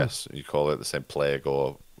 I guess you call it, the same plague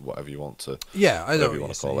or whatever you want to. Yeah, I know what you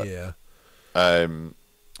want to call it. Yeah.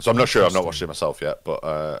 So I'm not sure. I've not watched it myself yet, but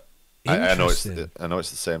I know it's the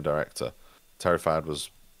same director. Terrified was,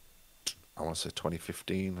 I want to say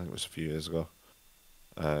 2015. I think it was a few years ago.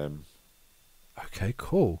 Okay,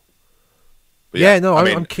 cool. But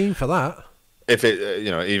I'm keen for that. If it,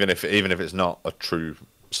 even if it's not a true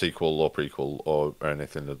sequel or prequel or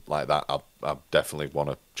anything like that, I definitely want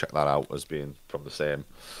to check that out as being from the same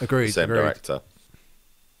director.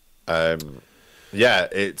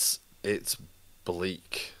 It's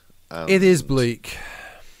bleak. It is bleak.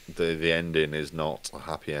 The ending is not a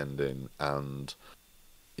happy ending, and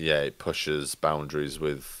it pushes boundaries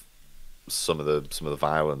with some of the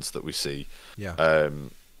violence that we see. Yeah.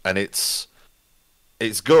 And it's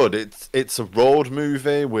good. It's a road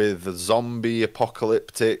movie with a zombie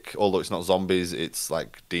apocalyptic, although it's not zombies, it's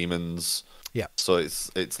like demons. Yeah. So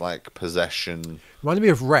it's like possession. Reminded me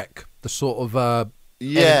of Wreck, the sort of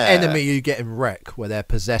enemy you get in Wreck, where they're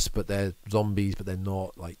possessed but they're zombies, but they're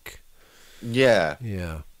not, like. Yeah.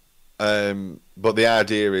 Yeah. But the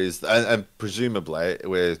idea is, and presumably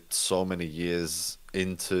we're so many years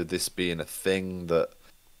into this being a thing that,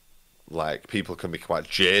 like, people can be quite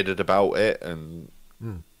jaded about it, and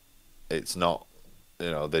it's not,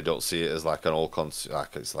 they don't see it as like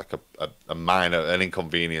it's like a minor, an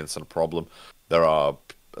inconvenience and a problem.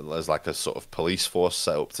 There's like a sort of police force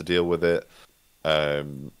set up to deal with it.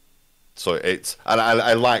 So it's, and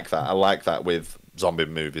I like that. I like that with zombie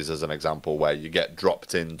movies as an example, where you get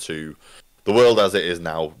dropped into the world as it is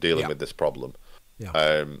now, dealing with this problem.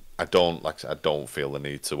 Yeah. I don't feel the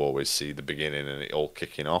need to always see the beginning and it all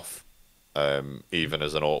kicking off. Even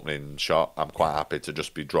as an opening shot, I'm quite happy to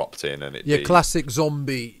just be dropped in and it. Classic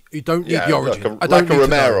zombie. You don't need the origin. Like a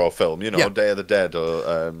Romero film, Day of the Dead,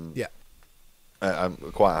 or I'm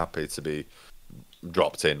quite happy to be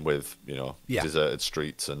dropped in with deserted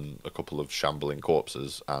streets and a couple of shambling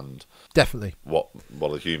corpses and definitely what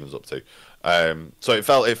are humans up to. So it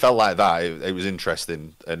felt like that. It was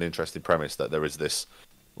interesting, an interesting premise that there is this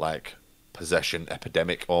like possession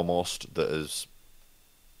epidemic almost that has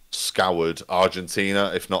scoured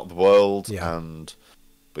Argentina, if not the world.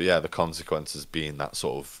 But the consequences being that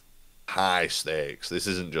sort of high stakes. This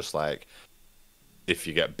isn't just like, if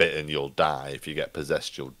you get bitten you'll die, if you get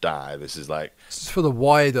possessed you'll die. This is like, this is for the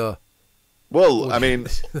wider. Well, I mean,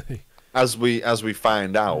 as we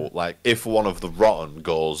find out, like, if one of the rotten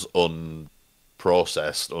goes unprocessed,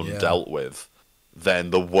 undealt with,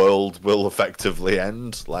 then the world will effectively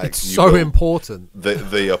end. Like, it's so important.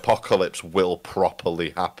 The apocalypse will properly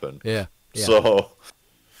happen. Yeah. So,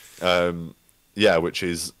 which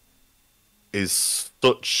is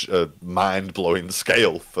such a mind-blowing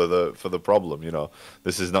scale for the problem.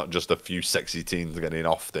 This is not just a few sexy teens getting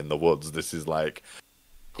offed in the woods. This is like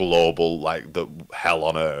global, like the hell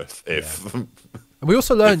on earth. If And we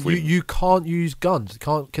also learned you can't use guns. You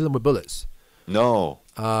can't kill them with bullets. No.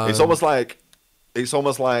 It's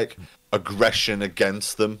almost like aggression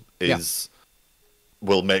against them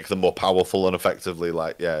will make them more powerful and effectively.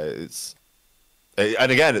 Like, it's.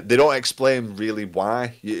 And again, they don't explain really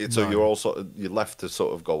why. So you're left to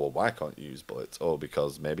sort of go, well, why can't you use bullets? Oh,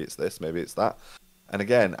 because maybe it's this, maybe it's that. And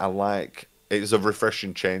again, it's a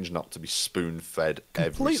refreshing change not to be spoon-fed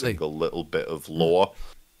every single little bit of lore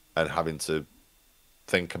and having to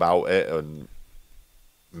think about it and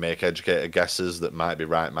make educated guesses that might be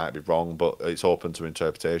right, might be wrong, but it's open to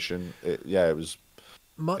interpretation. It was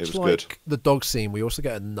much like good. The dog scene. We also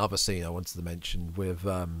get another scene I wanted to mention with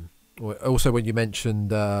also when you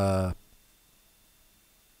mentioned it's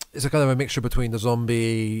a kind of a mixture between the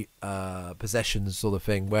zombie possession sort of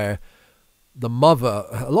thing, where the mother,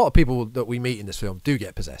 a lot of people that we meet in this film do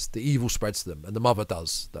get possessed. The evil spreads to them, and the mother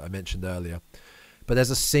does, that I mentioned earlier. But there's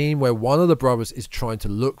a scene where one of the brothers is trying to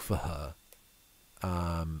look for her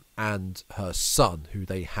and her son, who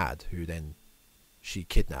then she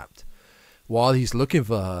kidnapped. While he's looking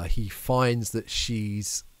for her, he finds that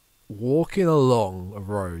she's walking along a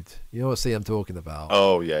road. You know what scene I'm talking about?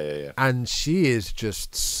 Oh, yeah. And she is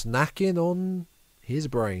just snacking on his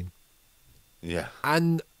brain. Yeah.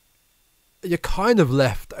 And you're kind of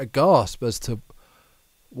left aghast as to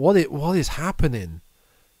what is happening.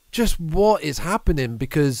 Just what is happening,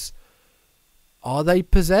 because are they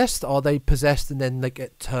possessed? Are they possessed and then they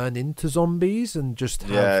get turned into zombies and just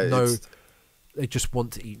have they just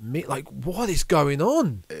want to eat meat? Like, what is going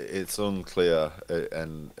on? It's unclear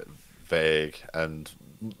and vague and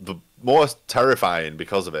the more terrifying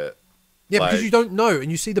because of it. Yeah, because you don't know, and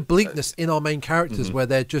you see the bleakness in our main characters where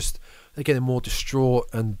they're getting more distraught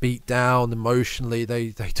and beat down emotionally.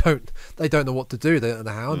 They don't know what to do. They don't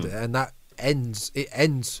know how to, and that ends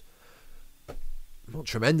not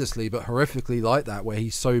tremendously but horrifically like that, where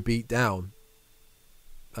he's so beat down.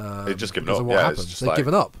 It just given because up. Of what happens. They've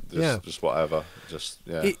given up. Just whatever.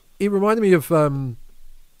 It reminded me of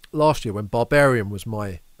last year when Barbarian was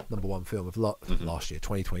my number one film of last year,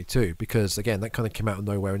 2022, because again that kind of came out of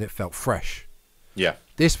nowhere and it felt fresh. Yeah,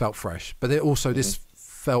 this felt fresh, but it also this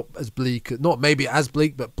felt as bleak, not maybe as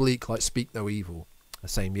bleak, but bleak like Speak No Evil. The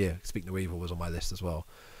same year, Speak No Evil was on my list as well.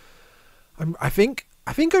 I think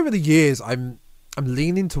over the years I'm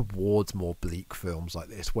leaning towards more bleak films like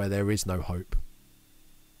this where there is no hope.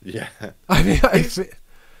 Yeah, I mean, I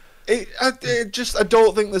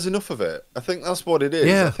don't think there's enough of it. I think that's what it is.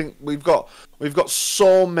 Yeah. I think we've got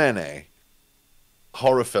so many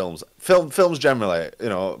horror films generally. You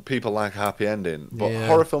know, people like happy ending, but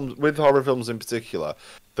horror films in particular,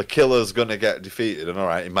 the killer's gonna get defeated, and all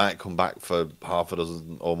right, he might come back for half a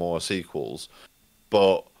dozen or more sequels,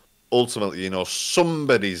 but ultimately, you know,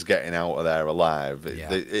 somebody's getting out of there alive.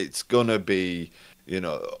 It's gonna be, you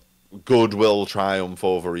know, good will triumph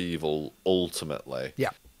over evil ultimately.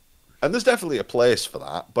 Yeah. And there's definitely a place for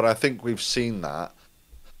that, but I think we've seen that,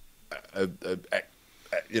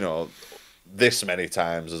 you know, this many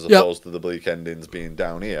times as opposed to the bleak endings being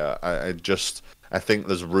down here. I think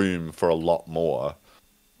there's room for a lot more.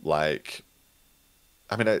 Like,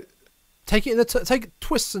 I mean, take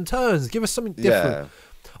twists and turns. Give us something different.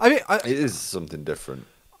 Yeah. I mean, it is something different.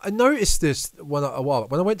 I noticed this when I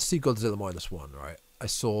went to see Godzilla -1, right? I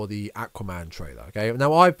saw the Aquaman trailer. Okay,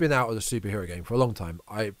 now I've been out of the superhero game for a long time.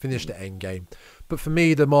 I finished the Endgame, but for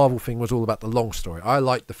me, the Marvel thing was all about the long story. I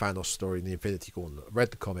liked the Thanos story in the Infinity Gauntlet. I read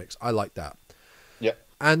the comics. I liked that. Yeah.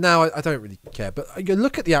 And now I don't really care. But you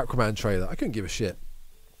look at the Aquaman trailer. I couldn't give a shit.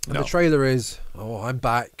 And the trailer is, oh, I'm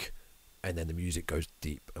back, and then the music goes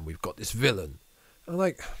deep, and we've got this villain. I'm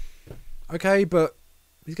like, okay, but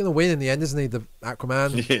he's going to win in the end, isn't he, the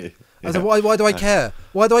Aquaman? Yeah. I said, why do I care?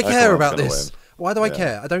 Why do I care about this? Win. Why do I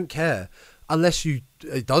care? I don't care. Unless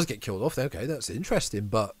it does get killed off, then okay, that's interesting,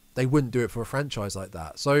 but they wouldn't do it for a franchise like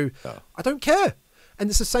that. So I don't care. And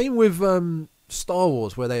it's the same with Star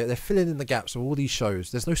Wars, where they're filling in the gaps of all these shows.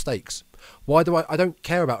 There's no stakes. Why do I don't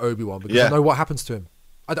care about Obi-Wan, because I know what happens to him.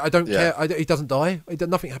 I don't care. He doesn't die.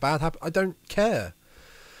 Nothing bad happens. I don't care.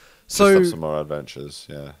 So just have some more adventures.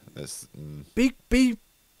 Yeah, be a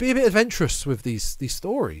bit adventurous with these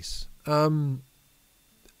stories.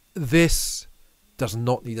 This does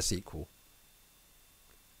not need a sequel.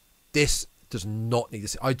 This does not need a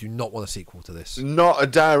sequel. I do not want a sequel to this. Not a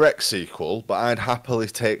direct sequel, but I'd happily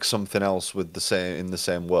take something else with in the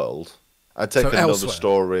same world. I'd take another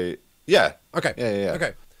story. Yeah. Okay. Yeah.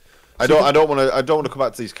 Okay. I don't want to come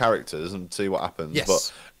back to these characters and see what happens. Yes.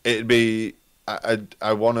 But it'd be.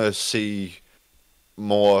 I want to see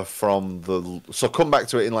more from the. So come back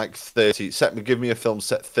to it in like 30. Give me a film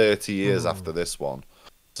set 30 years after this one,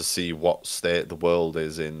 to see what state the world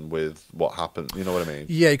is in with what happened. You know what I mean?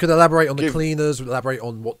 Yeah, you could elaborate on the cleaners, elaborate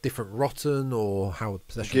on what different rotten or how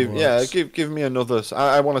possession works. Yeah, give me another.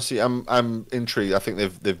 I want to see. I'm intrigued. I think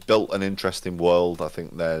they've built an interesting world. I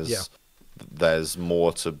think there's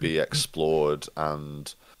more to be explored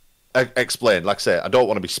and explained. Like I say, I don't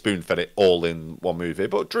want to be spoon fed it all in one movie,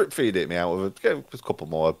 but drip feed it me out of it. Get a couple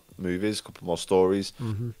more movies, a couple more stories.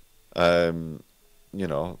 You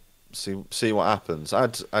know, see what happens. I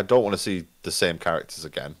don't want to see the same characters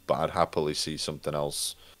again, but I'd happily see something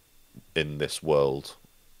else in this world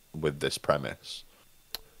with this premise.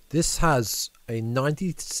 This has a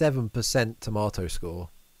 97% tomato score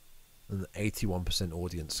and an 81%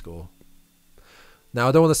 audience score. Now,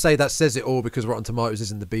 I don't want to say that says it all because Rotten Tomatoes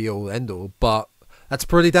isn't the be-all, end-all, but that's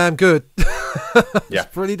pretty damn good. Yeah. It's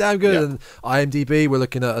pretty damn good. Yeah. And IMDb, we're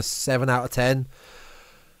looking at a 7 out of 10.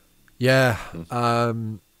 Yeah.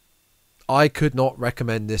 I could not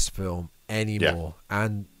recommend this film anymore. Yeah.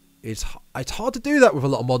 And it's hard to do that with a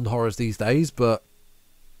lot of modern horrors these days, but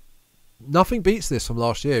nothing beats this from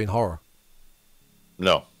last year in horror.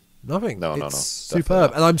 No. Nothing. No.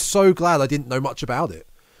 Superb. And I'm so glad I didn't know much about it.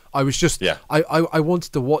 I was just, I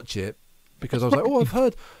wanted to watch it because I was like, oh, I've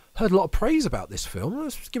heard a lot of praise about this film.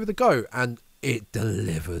 Let's just give it a go. And it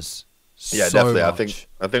delivers. Yeah, so definitely. Much.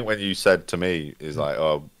 I think when you said to me, is like,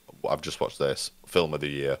 oh, I've just watched this film of the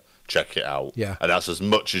year. Check it out. Yeah. And that's as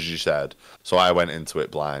much as you said. So I went into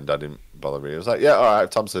it blind. I didn't bother reading. I was like, yeah, all right. If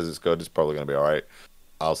Tom says it's good, it's probably going to be all right.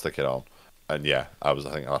 I'll stick it on. And yeah, I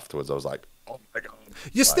think afterwards I was like, oh my God.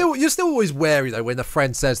 You're still always wary though when a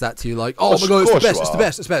friend says that to you, like, oh my God, it's the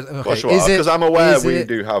best. Okay, because I'm aware we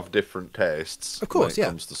do have different tastes. Of course, when it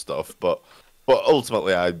comes to stuff, but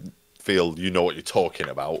ultimately I feel you know what you're talking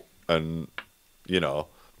about, and you know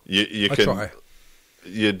you can. Try.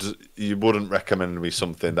 You wouldn't recommend me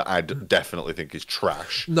something that I definitely think is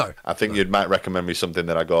trash. No, I think you might recommend me something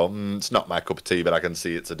that I go, it's not my cup of tea, but I can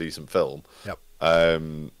see it's a decent film. Yep.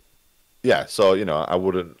 Yeah, so you know, I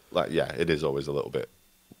wouldn't like. Yeah, it is always a little bit.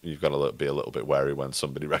 You've got to be a little bit wary when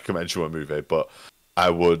somebody recommends you a movie, but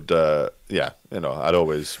I would. Yeah, you know, I'd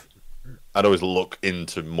always look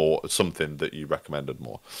into something that you recommended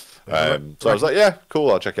more. So I was like, yeah,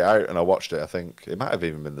 cool, I'll check it out, and I watched it. I think it might have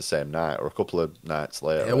even been the same night or a couple of nights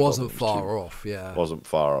later. It wasn't far off. Yeah, it wasn't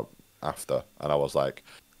far after, and I was like,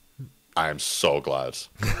 I am so glad.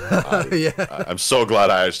 I'm so glad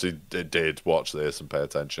I actually did watch this and pay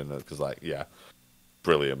attention because, like, yeah,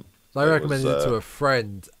 brilliant. I recommended it to a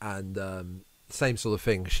friend, and same sort of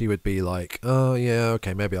thing. She would be like, "Oh yeah,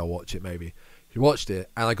 okay, maybe I'll watch it." Maybe she watched it,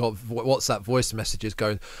 and I got WhatsApp voice messages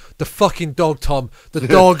going, "The fucking dog, Tom, the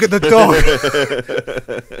dog, the dog."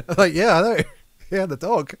 I'm like, yeah, I know, yeah, the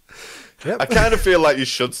dog. Yep. I kind of feel like you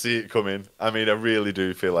should see it coming. I mean, I really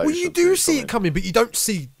do feel like. Well, you do see it coming, but you don't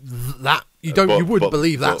see that. You don't. You wouldn't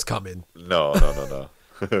believe that's coming. No.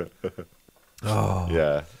 Oh.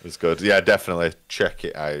 Yeah, it's good. Yeah, definitely check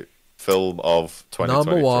it out. Film of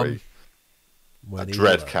 2023. Number one.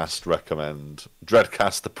 Dreadcast recommend.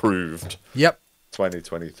 Dreadcast approved. Yep.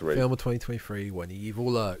 2023. Film of 2023. When Evil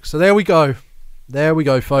Lurks. So there we go. There we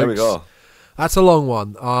go, folks. There we go. That's a long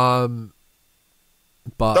one.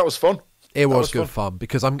 But that was fun. It was good fun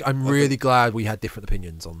because I'm really glad we had different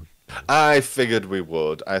opinions on. I figured we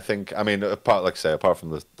would. I think. I mean, apart from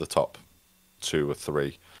the top 2 or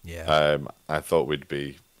 3. Yeah. I thought we'd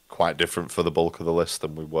be quite different for the bulk of the list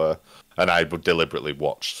than we were, and I would deliberately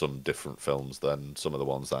watch some different films than some of the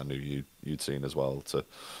ones that I knew you'd seen as well to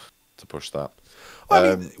push that.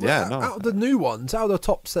 Well, I mean, out of the new ones, out of the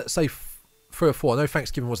top, let's say 3 or 4. I know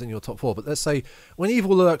Thanksgiving wasn't in your top 4, but let's say When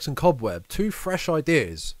Evil Lurks and Cobweb, 2 fresh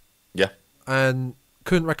ideas. Yeah. And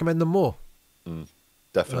couldn't recommend them more.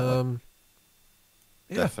 Definitely.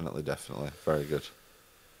 Yeah. Definitely. Very good.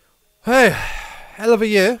 Hey, hell of a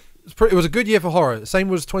year. It was a good year for horror. Same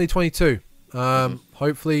was 2022.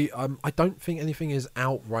 Hopefully, I don't think anything is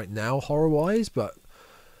out right now horror-wise, but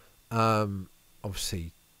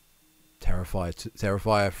obviously,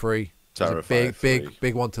 Terrifier 3. Terrifier 3.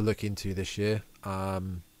 Big one to look into this year.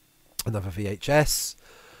 Another VHS.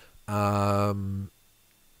 Oh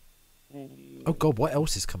God, what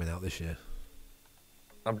else is coming out this year?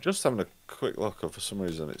 I'm just having a quick look, and for some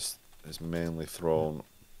reason it's mainly thrown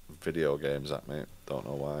video games at me. Don't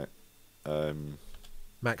know why.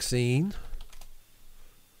 Maxine.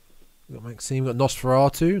 We got Maxine. We got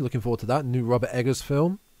Nosferatu. Looking forward to that. New Robert Eggers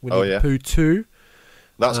film. Winnie the Pooh 2.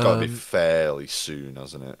 That's got to be fairly soon,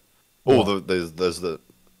 hasn't it? Oh, there's the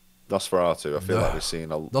Nosferatu. I feel like we're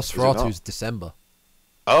seeing a Nosferatu's December.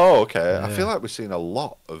 Oh, okay. Yeah. I feel like we're seeing a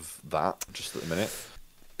lot of that just at the minute.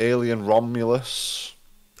 Alien Romulus.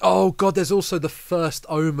 Oh god, there's also the first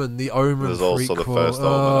Omen, the Omen There's prequel. also the first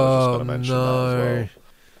Omen. I was just going to mention no. that as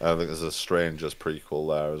well. I think there's a Strangers prequel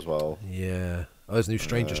there as well. Yeah. Oh, there's a new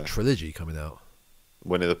Strangers trilogy coming out.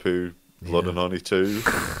 Winnie the Pooh, Blood and Honey 2.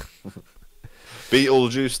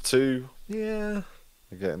 Beetlejuice 2. Yeah.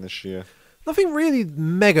 They're getting this year. Nothing really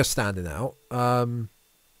mega standing out. I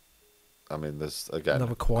mean, there's, again,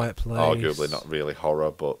 Another Quiet Place. arguably not really horror,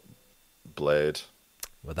 but Blade.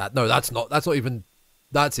 Well, that's not even.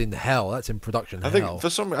 That's in hell. That's in production hell. I think for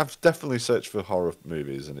some, I've definitely searched for horror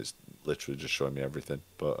movies, and it's literally just showing me everything.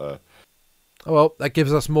 But oh well, that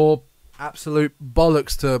gives us more absolute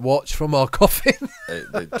bollocks to watch from our coffin.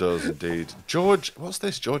 it does indeed. What's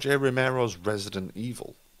this? George A. Romero's Resident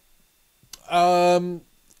Evil.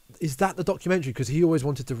 Is that the documentary? Because he was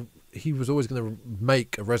always going to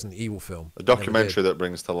make a Resident Evil film. A documentary that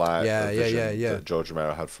brings to light the vision that George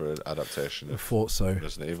Romero had for an adaptation of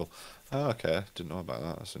Resident Evil. Oh, okay. Didn't know about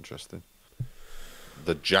that. That's interesting.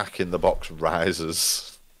 The Jack in the Box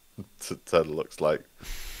Rises. That looks like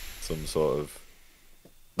some sort of...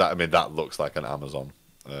 that looks like an Amazon.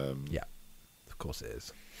 Yeah, of course it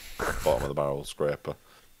is. Bottom of the barrel scraper.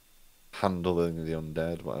 Handling the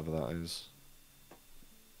Undead, whatever that is.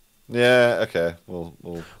 Yeah, okay. We'll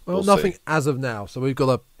nothing see. as of now. So we've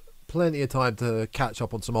got plenty of time to catch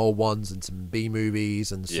up on some old ones and some B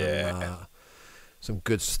movies and some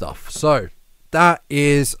good stuff. So that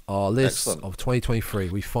is our list of 2023.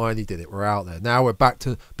 We finally did it. We're out there. Now we're back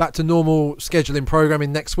to normal scheduling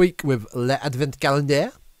programming next week with Le Advent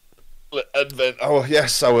Calendar. Oh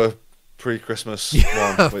yes, our pre-Christmas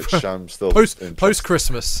one, which I'm still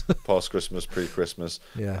post-Christmas. Post-Christmas, pre-Christmas.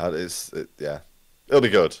 Yeah, it'll be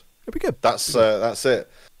good. It'll be good. That's it.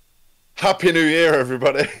 Happy New Year,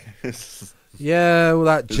 everybody. Yeah, all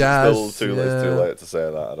that jazz. It's still too late to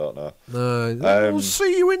say that. I don't know. No, we'll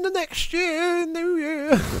see you in the next year, New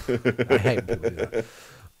Year. I hate people do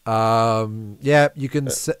that. Yeah, you can.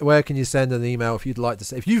 Where can you send an email if you'd like to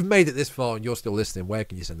say? If you've made it this far and you're still listening, where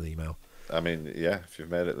can you send an email? I mean, yeah, if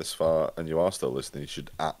you've made it this far and you are still listening, you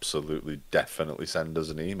should absolutely, definitely send us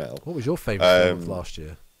an email. What was your favourite film of last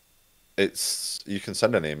year? You can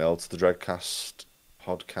send an email to the Dreadcast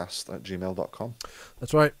podcast@gmail.com.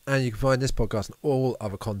 That's right, and you can find this podcast and all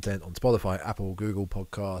other content on Spotify, Apple, Google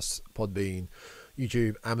Podcasts, Podbean,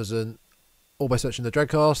 YouTube, Amazon, all by searching the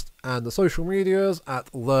Dreadcast, and the social medias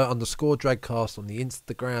at _Dreadcast on the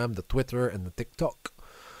Instagram, the Twitter, and the TikTok.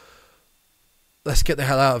 Let's get the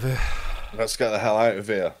hell out of here. Let's get the hell out of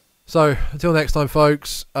here. So until next time,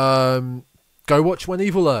 folks, go watch When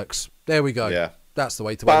Evil Lurks. There we go. Yeah, that's the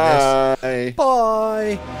way to end this.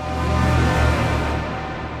 Bye. Bye.